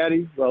on your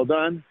natty. Well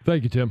done.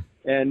 Thank you, Tim.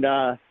 And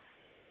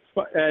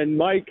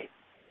Mike,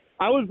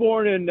 I was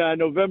born in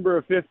November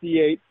of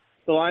 58.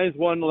 The Lions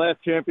won the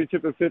last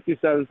championship in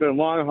 57. It's been a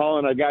long haul,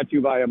 and I got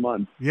you by a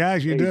month. Yeah,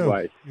 you do.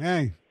 Twice.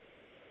 Hey.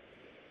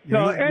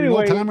 So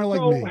anyway, timer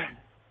like me.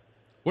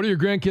 What do your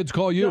grandkids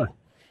call you?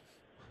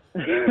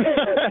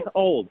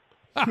 Old.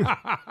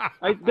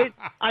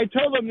 I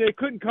told them they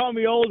couldn't call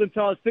me old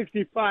until I was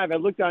 65. I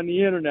looked on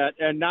the internet,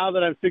 and now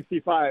that I'm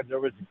 65, there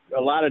was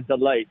a lot of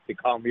delight to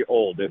call me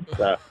old. It's,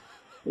 they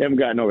haven't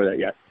gotten over that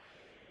yet.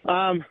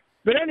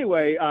 But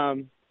anyway,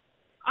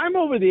 I'm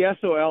over the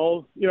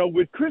SOL. You know,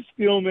 with Chris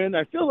Spielman,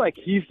 I feel like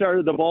he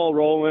started the ball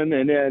rolling,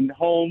 and then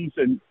Holmes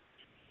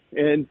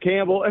and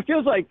Campbell. It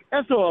feels like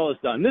SOL is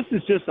done. This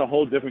is just a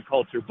whole different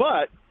culture.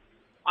 But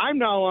I'm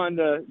now on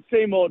the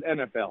same old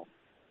NFL.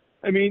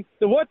 I mean,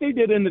 what they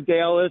did in the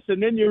Dallas,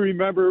 and then you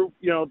remember,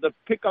 you know, the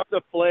pick up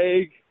the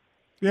flag.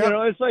 Yep. You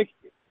know, it's like,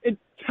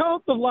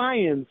 tell the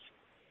Lions,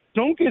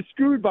 don't get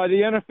screwed by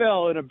the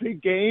NFL in a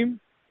big game.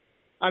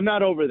 I'm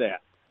not over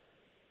that.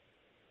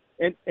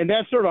 And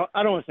that sort of,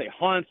 I don't want to say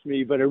haunts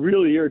me, but it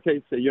really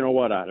irritates the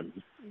you-know-what out of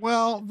me.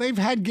 Well, they've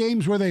had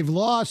games where they've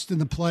lost in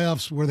the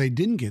playoffs where they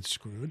didn't get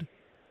screwed.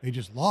 They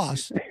just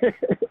lost.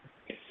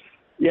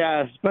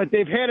 Yes, but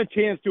they've had a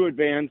chance to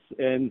advance.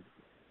 And,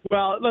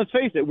 well, let's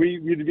face it,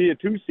 we'd be a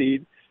 2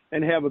 seed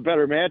and have a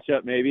better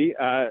matchup maybe,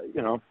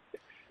 you know,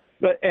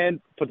 and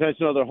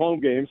potential other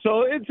home games.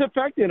 So it's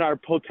affecting our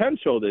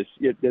potential this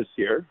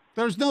year.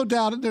 There's no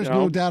doubt. There's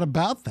no doubt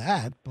about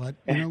that. But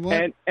you know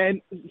what?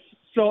 And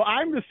so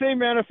I'm the same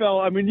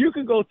NFL. I mean, you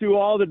can go through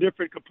all the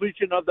different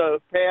completion of the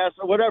pass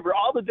or whatever,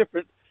 all the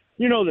different,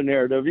 you know, the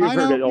narrative. You've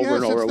heard it over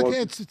and over.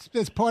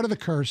 It's part of the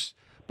curse.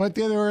 But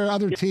there are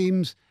other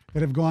teams that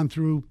have gone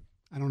through,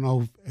 I don't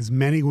know, as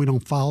many. We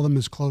don't follow them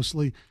as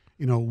closely.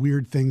 You know,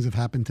 weird things have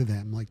happened to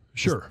them. Like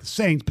the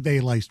Saints, but they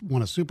at least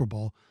won a Super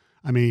Bowl.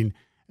 I mean,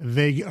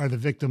 they are the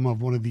victim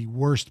of one of the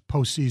worst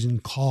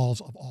postseason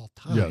calls of all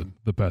time. Yeah,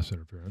 the pass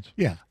interference.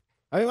 Yeah.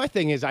 I mean, my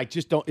thing is, I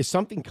just don't. Is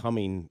something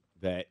coming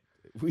that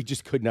we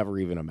just could never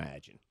even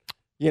imagine?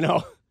 You know,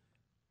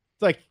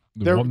 it's like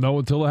they won't know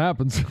until it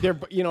happens. They're,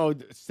 you know,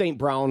 St.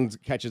 Brown's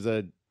catches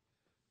a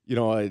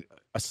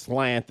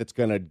slant that's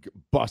going to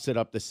bust it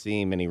up the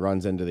seam, and he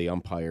runs into the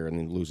umpire and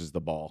then loses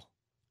the ball,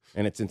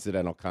 and it's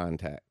incidental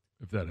contact.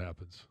 If that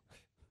happens,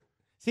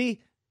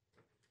 see.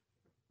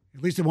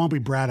 At least it won't be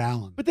Brad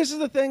Allen. But this is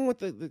the thing with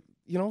the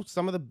you know,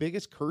 some of the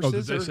biggest curses. Oh,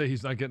 did they say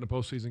he's not getting a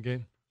postseason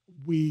game?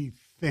 We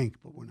think,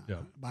 but we're not. Yeah.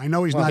 I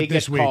know he's not he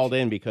this gets week. called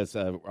in because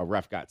a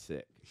ref got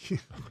sick.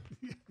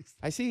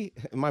 I see.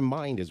 My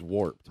mind is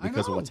warped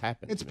because of what's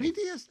happened. It's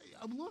PTSD.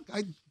 Look,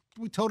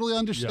 we totally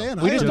understand.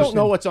 Yeah. We just don't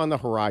know what's on the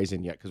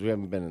horizon yet because we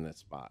haven't been in this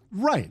spot.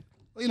 Right.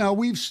 You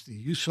know, you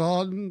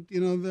saw, you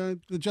know,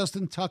 the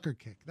Justin Tucker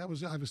kick. That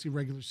was obviously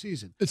regular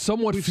season. It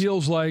somewhat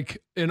feels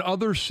like in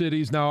other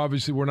cities, now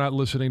obviously we're not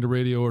listening to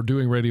radio or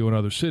doing radio in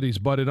other cities,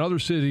 but in other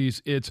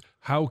cities it's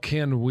how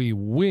can we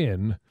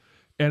win?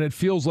 And it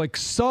feels like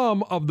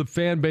some of the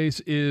fan base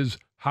is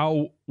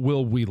how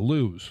will we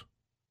lose?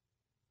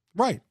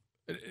 Right.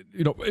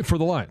 You know, for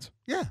the Lions.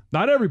 Yeah.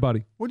 Not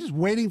everybody. We're just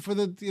waiting for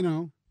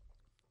the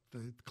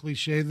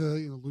cliche,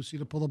 Lucy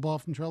to pull the ball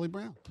from Charlie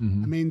Brown.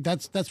 Mm-hmm. I mean,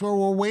 that's what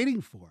we're waiting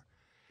for.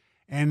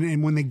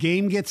 And when the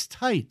game gets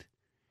tight,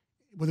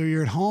 whether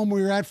you're at home or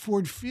you're at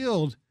Ford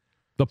Field,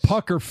 the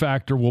pucker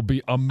factor will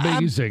be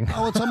amazing.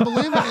 It's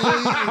unbelievable.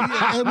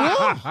 It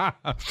will.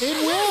 It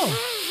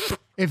will.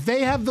 If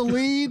they have the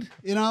lead,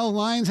 you know,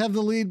 Lions have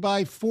the lead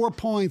by 4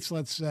 points,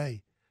 let's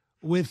say,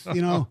 with,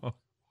 you know,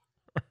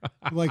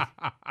 like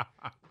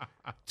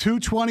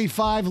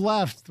 2:25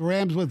 left, the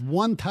Rams with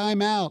 1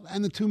 timeout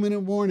and the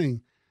 2-minute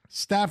warning.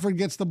 Stafford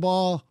gets the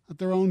ball at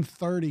their own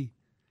 30.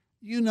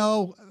 You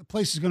know, the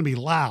place is going to be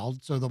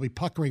loud, so they'll be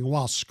puckering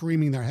while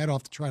screaming their head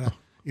off to try to,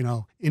 you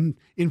know,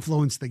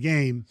 influence the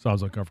game.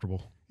 Sounds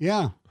uncomfortable.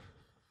 Yeah.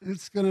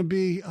 It's going to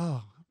be,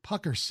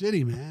 Pucker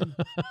City, man.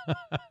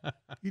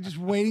 You're just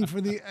waiting for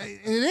it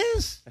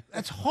is.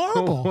 That's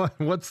horrible.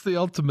 What's the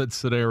ultimate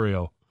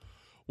scenario?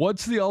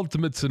 What's the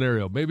ultimate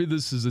scenario? Maybe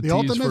this is a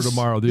tease for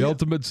tomorrow. The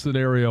ultimate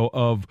scenario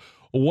of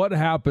what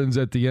happens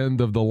at the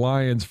end of the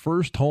Lions'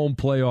 first home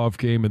playoff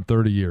game in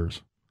 30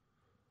 years.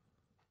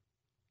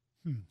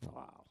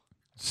 Wow.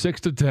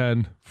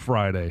 6-10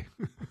 Friday.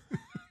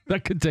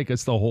 That could take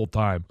us the whole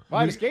time.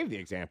 Well, I just gave the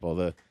example,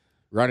 the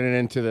running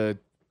into the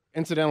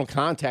incidental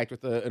contact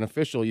with an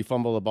official, you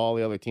fumble the ball,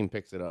 the other team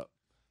picks it up.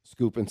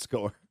 Scoop and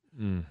score.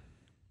 In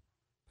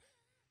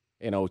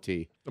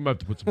OT. I'm going to have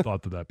to put some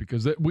thought to that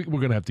because we're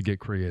going to have to get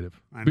creative.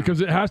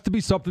 Because it has to be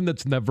something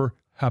that's never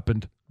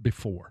happened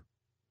before.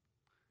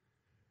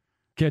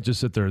 Can't just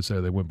sit there and say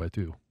they win by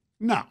 2.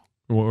 No.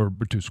 Or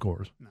 2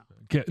 scores. No.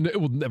 It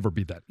will never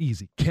be that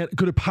easy.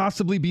 Could it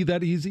possibly be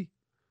that easy?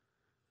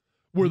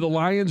 Where the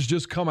Lions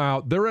just come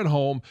out, they're at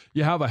home,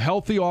 you have a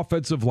healthy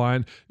offensive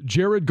line.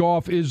 Jared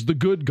Goff is the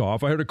good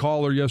Goff. I heard a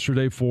caller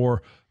yesterday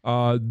for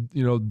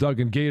Doug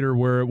and Gator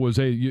where it was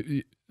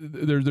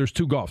there's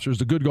 2 Goffs. There's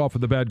the good Goff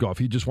and the bad Goff.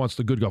 He just wants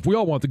the good Goff. We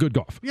all want the good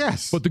Goff.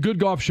 Yes. But the good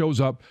Goff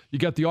shows up. You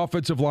got the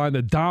offensive line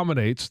that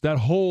dominates, that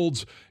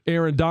holds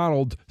Aaron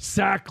Donald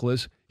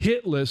sackless,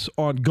 hitless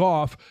on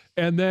Goff,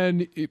 and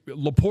then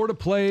Laporta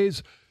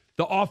plays.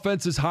 The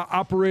offense is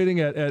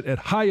operating at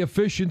high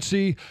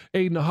efficiency.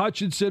 Aiden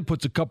Hutchinson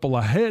puts a couple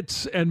of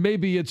hits, and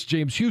maybe it's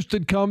James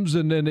Houston comes,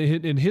 and then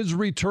in his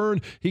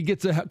return, he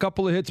gets a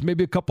couple of hits,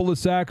 maybe a couple of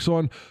sacks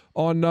on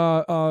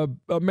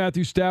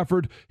Matthew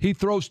Stafford. He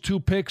throws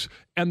 2 picks,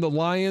 and the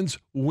Lions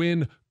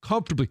win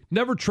comfortably.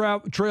 Never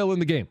trail in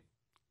the game.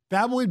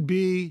 That would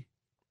be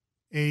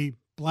a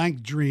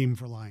blank dream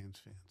for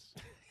Lions fans.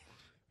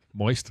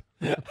 Moist.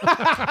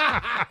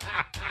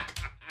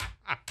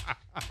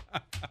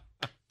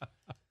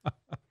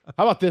 How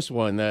about this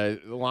one? The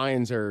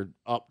Lions are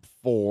up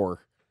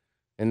 4,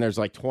 and there's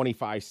like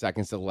 25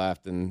 seconds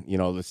left, and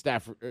the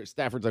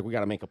Stafford's like, we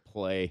got to make a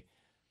play,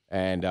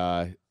 and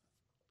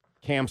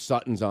Cam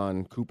Sutton's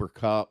on Cooper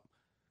Kupp,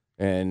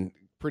 and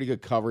pretty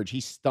good coverage. He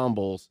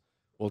stumbles.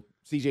 Well,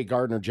 C.J.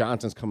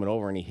 Gardner-Johnson's coming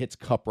over, and he hits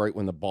Kupp right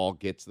when the ball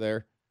gets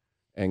there,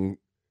 and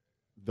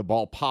the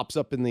ball pops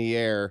up in the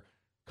air.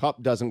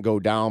 Kupp doesn't go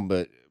down,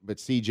 but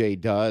C.J.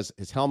 does.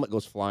 His helmet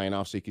goes flying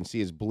off, so you can see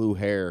his blue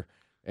hair,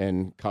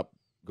 and Kupp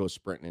goes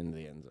sprinting into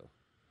the end zone.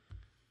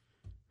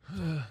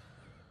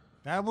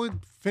 That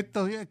would fit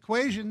the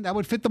equation. That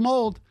would fit the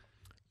mold.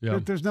 Yeah.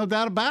 There's no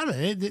doubt about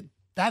it.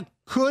 That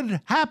could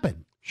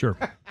happen. Sure.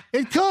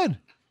 It could.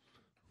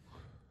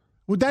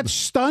 Would that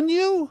stun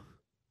you?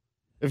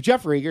 If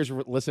Jeff Rieger's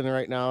listening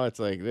right now, it's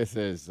like, this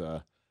is he's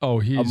a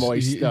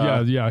moist. he's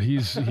yeah.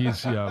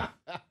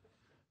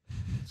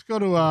 Let's go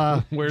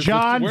to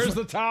John. Where's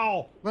the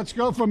towel? Let's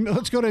go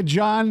to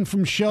John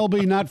from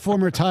Shelby, not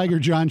former Tiger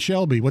John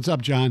Shelby. What's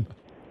up, John?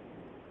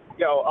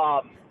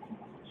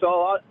 So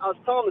I was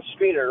telling the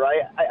screener,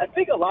 right? I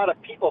think a lot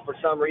of people, for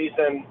some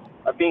reason,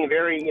 are being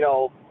very,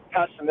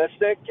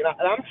 pessimistic, and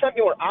I'm trying to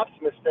be more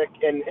optimistic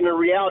in a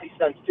reality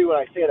sense too when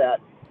I say that.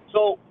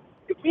 So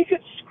if we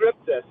could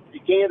script this at the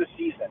beginning of the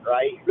season,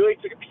 right? Really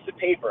took a piece of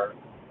paper,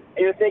 and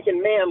you're thinking,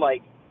 man,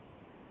 like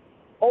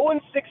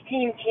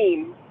 0-16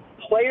 team,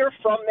 player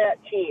from that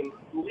team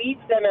leads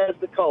them as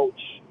the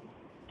coach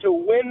to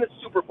win the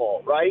Super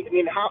Bowl, right? I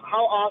mean,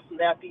 how awesome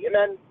would that be? And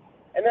then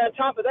on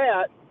top of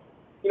that,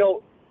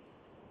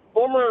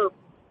 former,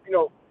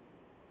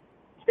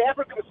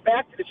 Stafford comes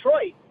back to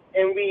Detroit,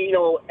 and we,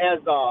 as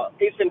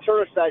Ace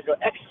Ventura says,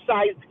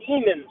 exercise the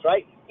demons,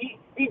 right?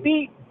 We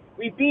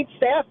beat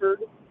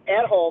Stafford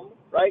at home,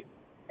 right?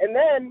 And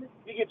then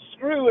you get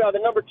screwed on the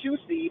number 2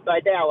 seed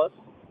by Dallas,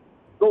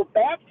 go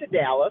back to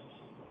Dallas,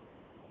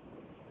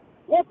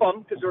 whoop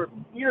them because they're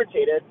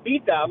irritated,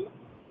 beat them,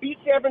 beat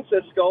San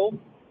Francisco,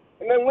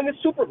 and then win the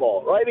Super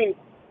Bowl, right? I mean,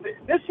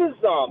 this is,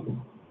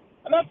 I'm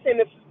not saying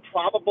this is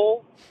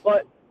probable,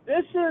 but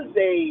this is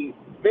a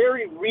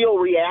very real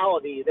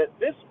reality that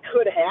this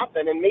could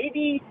happen, and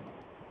maybe,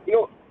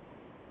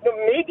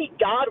 maybe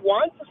God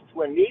wants us to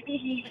win. Maybe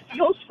He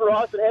feels for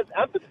us and has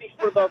empathy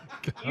for the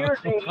years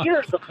and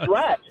years of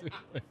threat.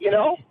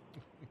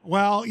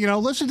 Well,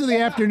 listen to the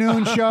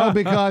afternoon show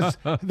because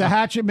the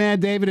Hatchet Man,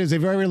 David, is a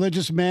very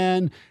religious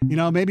man.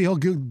 Maybe he'll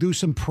do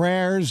some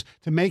prayers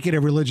to make it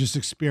a religious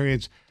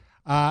experience.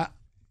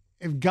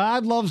 If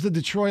God loves the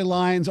Detroit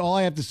Lions, all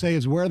I have to say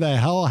is, where the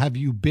hell have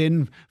you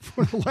been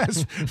for the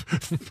last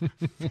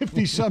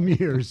 50-some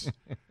years?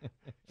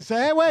 Say,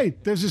 hey,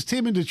 wait, there's this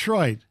team in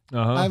Detroit.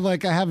 I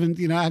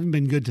haven't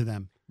been good to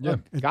them. Yeah,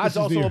 God's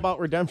also about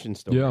redemption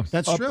stories. Yeah,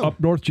 that's true.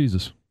 Up north,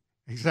 Jesus.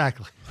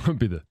 Exactly. That would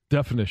be the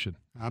definition.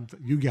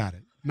 You got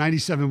it.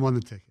 97 won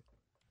the ticket.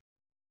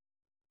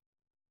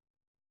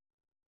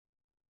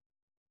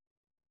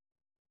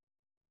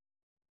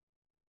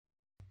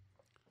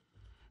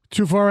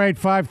 Two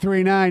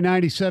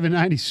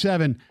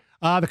 248-539-9797.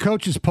 The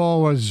coaches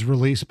poll was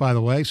released, by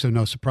the way, so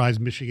no surprise.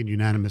 Michigan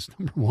unanimous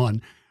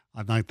 #1.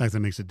 I don't think that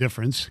makes a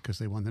difference because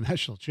they won the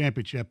national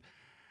championship.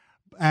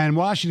 And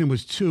Washington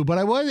was 2. But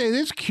it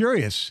is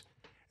curious.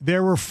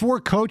 There were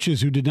 4 coaches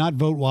who did not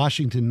vote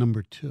Washington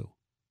 #2.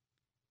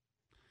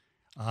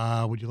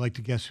 Would you like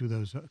to guess who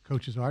those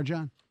coaches are,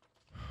 John?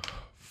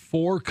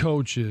 4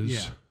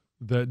 coaches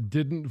that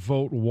didn't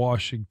vote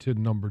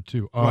Washington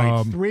 #2.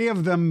 Right. 3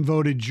 of them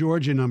voted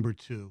Georgia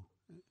 #2.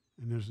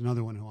 And there's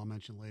another one who I'll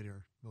mention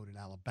later, voted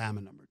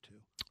Alabama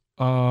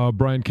 #2.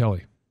 Brian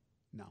Kelly.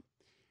 No.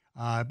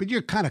 But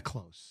you're kind of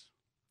close.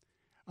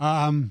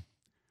 The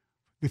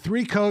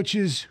 3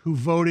 coaches who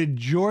voted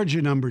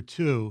Georgia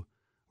 #2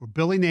 were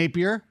Billy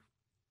Napier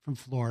from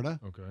Florida.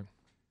 Okay.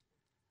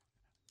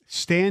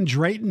 Stan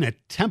Drayton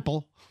at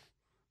Temple.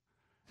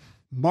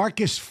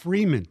 Marcus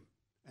Freeman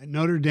at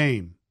Notre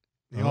Dame.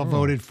 They all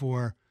voted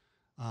for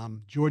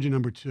Georgia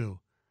 #2.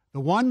 The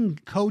one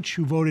coach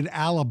who voted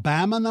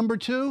Alabama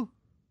 #2,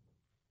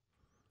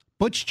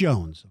 Butch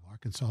Jones of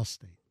Arkansas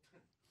State,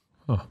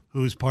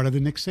 who's part of the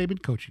Nick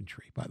Saban coaching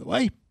tree, by the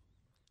way.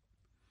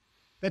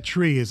 That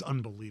tree is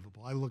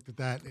unbelievable. I looked at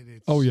that, and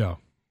it's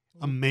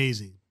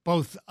amazing.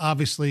 Both,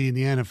 obviously, in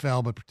the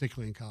NFL, but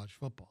particularly in college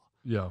football.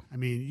 Yeah. I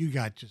mean, you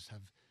just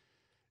have,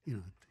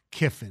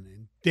 Kiffin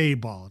and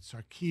Dayball and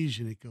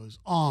Sarkisian. It goes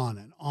on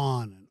and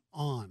on and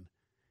on.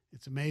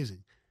 It's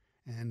amazing.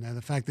 And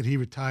the fact that he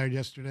retired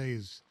yesterday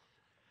is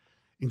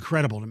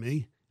incredible to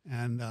me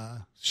and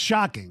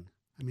shocking.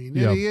 I mean,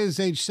 he is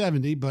age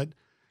 70,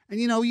 and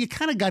you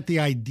kind of got the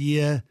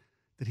idea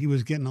that he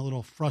was getting a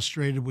little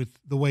frustrated with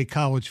the way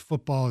college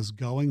football is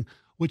going,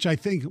 which I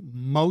think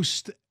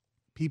most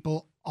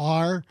people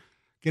are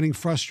getting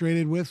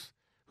frustrated with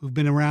who've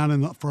been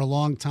around for a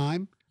long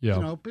time.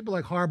 Yeah. People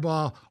like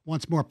Harbaugh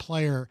wants more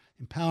player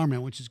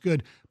empowerment, which is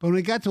good. But when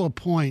it got to a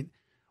point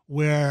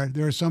where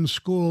there are some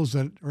schools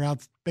that are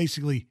out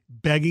basically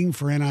begging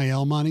for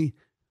NIL money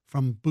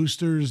from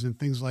boosters and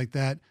things like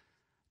that,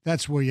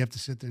 that's where you have to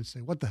sit there and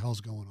say, what the hell's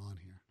going on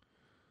here?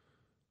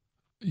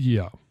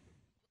 Yeah.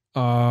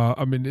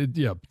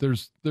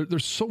 There's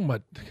so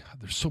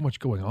much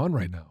going on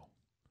right now.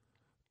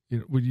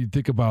 When you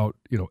think about,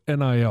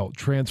 NIL,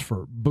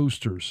 transfer,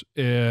 boosters,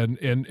 and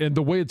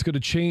the way it's going to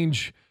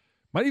change,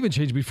 might even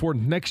change before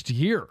next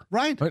year.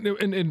 Right.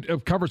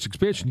 And conference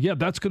expansion,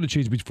 that's going to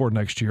change before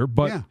next year.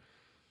 But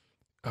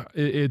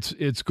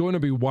it's going to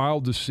be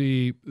wild to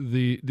see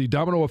the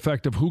domino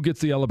effect of who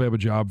gets the Alabama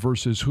job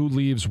versus who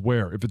leaves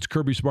where. If it's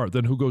Kirby Smart,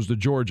 then who goes to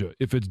Georgia?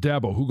 If it's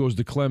Dabo, who goes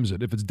to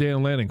Clemson? If it's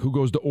Dan Lanning, who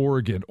goes to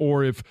Oregon?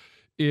 Or if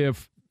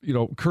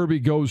Kirby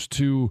goes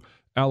to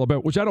Alabama,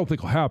 which I don't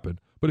think will happen.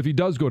 But if he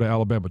does go to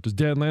Alabama, does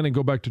Dan Lanning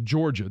go back to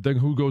Georgia? Then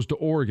who goes to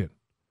Oregon?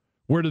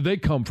 Where do they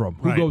come from?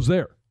 Who goes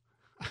there?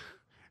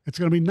 It's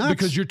going to be nuts.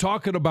 Because you're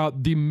talking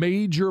about the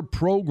major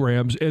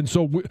programs. And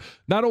so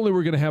not only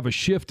we're going to have a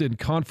shift in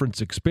conference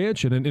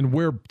expansion and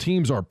where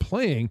teams are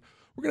playing,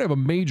 we're going to have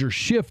a major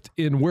shift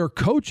in where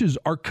coaches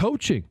are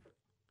coaching.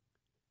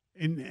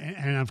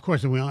 And of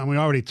course, we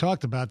already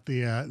talked about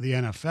the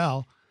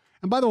NFL.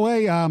 And by the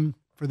way,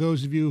 for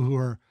those of you who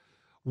are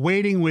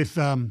waiting with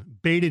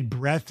bated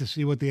breath to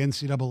see what the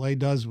NCAA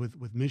does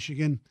with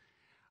Michigan,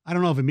 I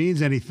don't know if it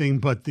means anything,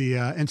 but the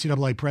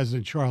NCAA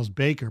President Charles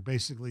Baker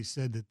basically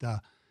said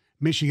that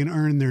Michigan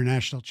earned their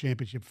national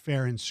championship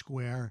fair and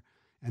square,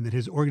 and that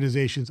his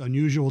organization's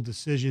unusual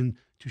decision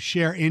to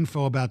share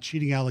info about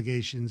cheating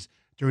allegations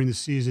during the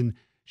season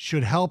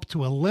should help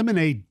to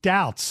eliminate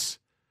doubts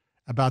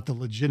about the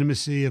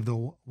legitimacy of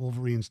the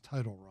Wolverines'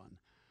 title run.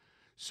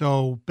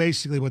 So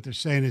basically what they're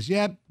saying is,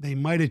 they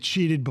might have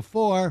cheated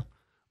before,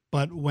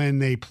 but when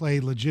they play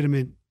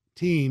legitimate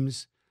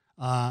teams,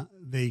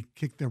 they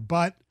kicked their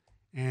butt.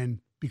 And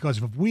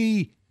because if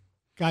we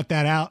got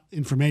that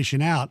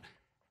information out,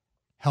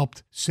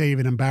 helped save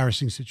an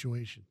embarrassing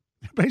situation.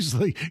 They're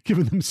basically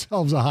giving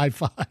themselves a high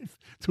five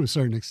to a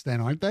certain extent,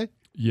 aren't they?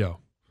 Yeah.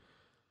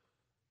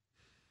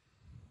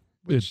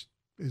 Which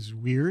is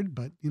weird,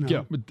 but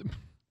Yeah. But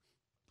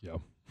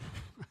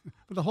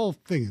the whole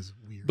thing is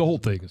weird. The whole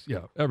thing is,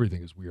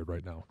 everything is weird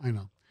right now. I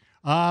know.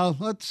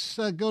 Let's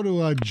go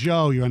to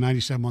Joe. You're on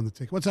 97 on the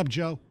ticket. What's up,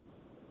 Joe?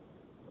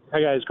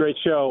 Hi, guys. Great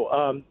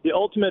show. The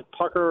ultimate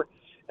pucker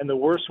and the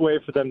worst way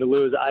for them to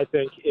lose, I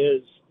think,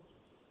 is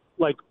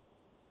like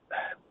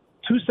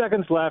 2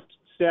 seconds left.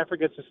 Stafford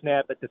gets a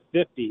snap at the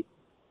 50,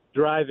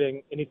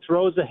 driving, and he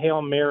throws a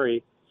Hail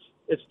Mary.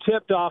 It's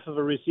tipped off of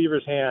a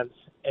receiver's hands,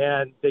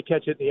 and they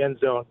catch it in the end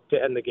zone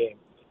to end the game.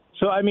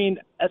 So, I mean,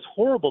 that's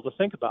horrible to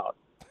think about.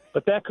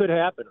 But that could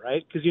happen,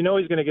 right? Because he's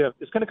going to get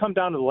it's going to come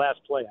down to the last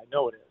play. I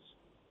know it is.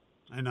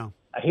 I know.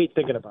 I hate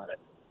thinking about it.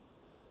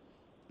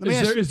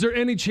 Is there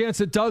any chance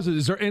it does it?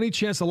 Is there any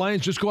chance the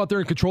Lions just go out there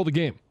and control the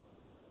game?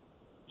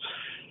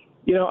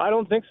 I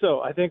don't think so.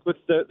 I think with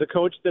the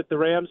coach that the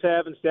Rams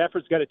have, and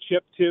Stafford's got a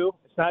chip too,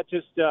 it's not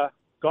just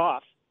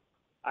Goff.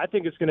 I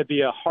think it's going to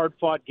be a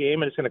hard-fought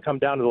game, and it's going to come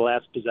down to the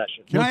last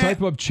possession. What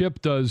type of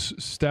chip does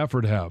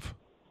Stafford have?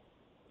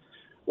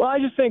 Well, I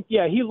just think,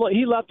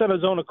 he left on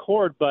his own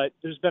accord, but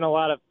there's been a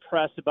lot of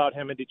press about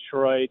him in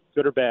Detroit,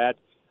 good or bad.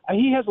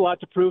 He has a lot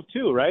to prove,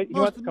 too, right? He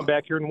wants to come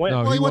back here and win.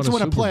 Well, he wants to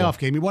win a playoff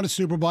game. He won a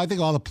Super Bowl. I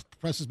think all the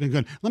press has been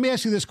good. Let me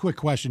ask you this quick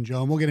question,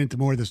 Joe, and we'll get into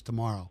more of this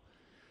tomorrow.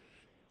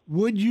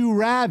 Would you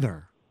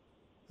rather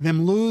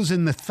them lose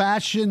in the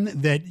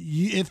fashion that,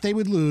 if they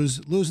would lose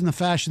in the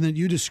fashion that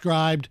you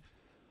described,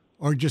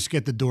 or just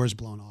get the doors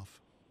blown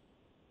off?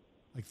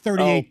 Like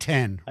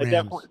 38-10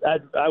 Rams.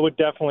 I would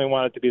definitely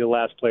want it to be the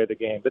last play of the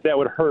game, but that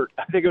would hurt.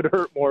 I think it would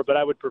hurt more, but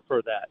I would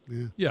prefer that.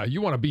 Yeah,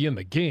 you want to be in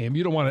the game.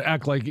 You don't want to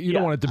act like you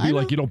don't want it to be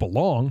like you don't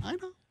belong. I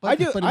know. But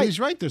he's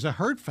right. There's a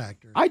hurt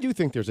factor. I do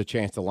think there's a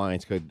chance the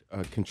Lions could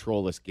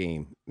control this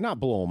game. Not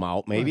blow them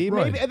out, maybe.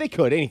 Right. Maybe they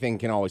could. Anything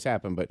can always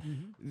happen, but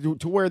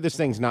to where this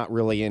thing's not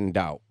really in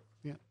doubt.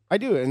 Yeah. I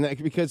do,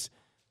 and because,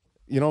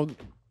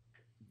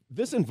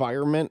 this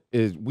environment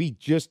is, we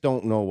just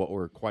don't know what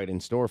we're quite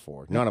in store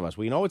for. None of us.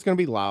 We know it's going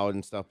to be loud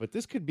and stuff, but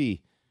this could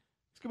be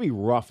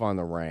rough on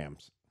the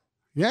Rams.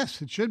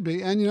 Yes, it should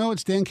be. And,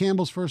 it's Dan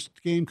Campbell's first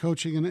game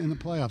coaching in the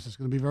playoffs. It's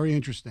going to be very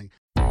interesting.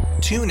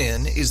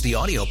 TuneIn is the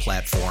audio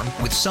platform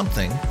with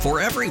something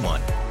for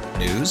everyone.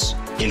 News.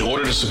 In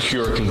order to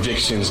secure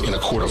convictions in a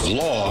court of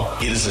law,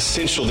 it is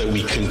essential that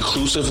we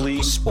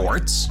conclusively.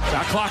 Sports.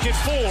 Shot clock at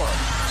 4.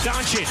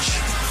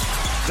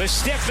 Doncic. The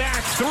step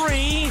back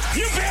 3.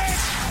 You bet.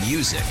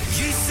 Music.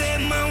 You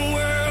set my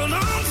world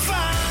on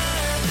fire.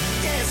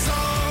 Yes,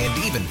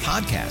 and even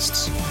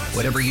podcasts.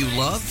 Whatever you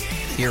love,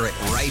 hear it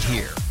right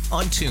here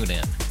on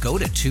TuneIn. Go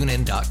to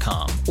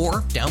TuneIn.com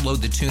or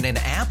download the TuneIn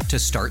app to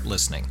start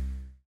listening.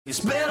 It's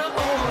better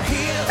over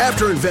here.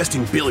 After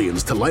investing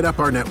billions to light up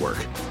our network,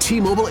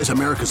 T-Mobile is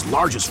America's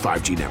largest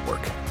 5G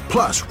network.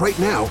 Plus, right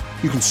now,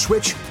 you can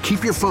switch,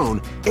 keep your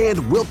phone,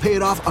 and we'll pay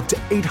it off up to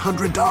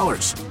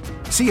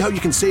 $800. See how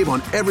you can save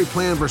on every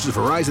plan versus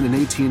Verizon and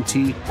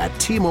AT&T at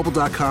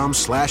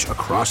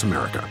T-Mobile.com/across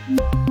America.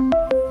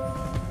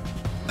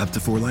 Up to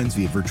 4 lines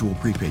via virtual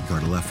prepaid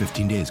card. Allow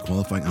 15 days.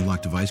 Qualifying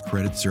unlocked device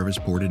credit service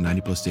ported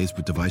 90-plus days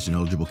with device and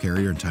eligible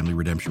carrier and timely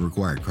redemption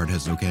required. Card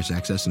has no cash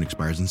access and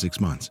expires in 6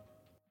 months.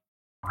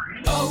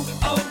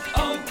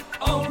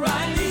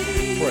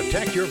 O'Reilly.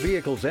 Protect your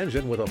vehicle's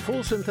engine with a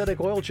full synthetic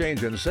oil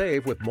change and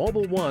save with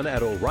Mobile One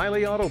at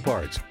O'Reilly Auto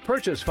Parts.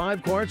 Purchase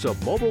 5 quarts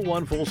of Mobile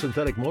One full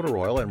synthetic motor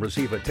oil and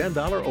receive a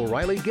 $10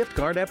 O'Reilly gift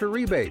card after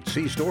rebate.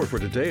 See store for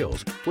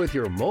details. With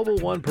your Mobile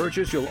One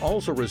purchase, you'll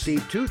also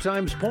receive 2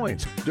 times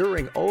points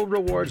during O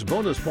Rewards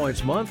Bonus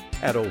Points Month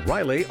at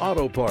O'Reilly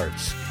Auto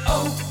Parts.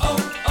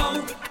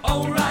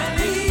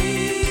 O'Reilly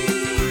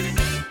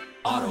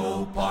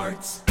Auto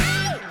Parts.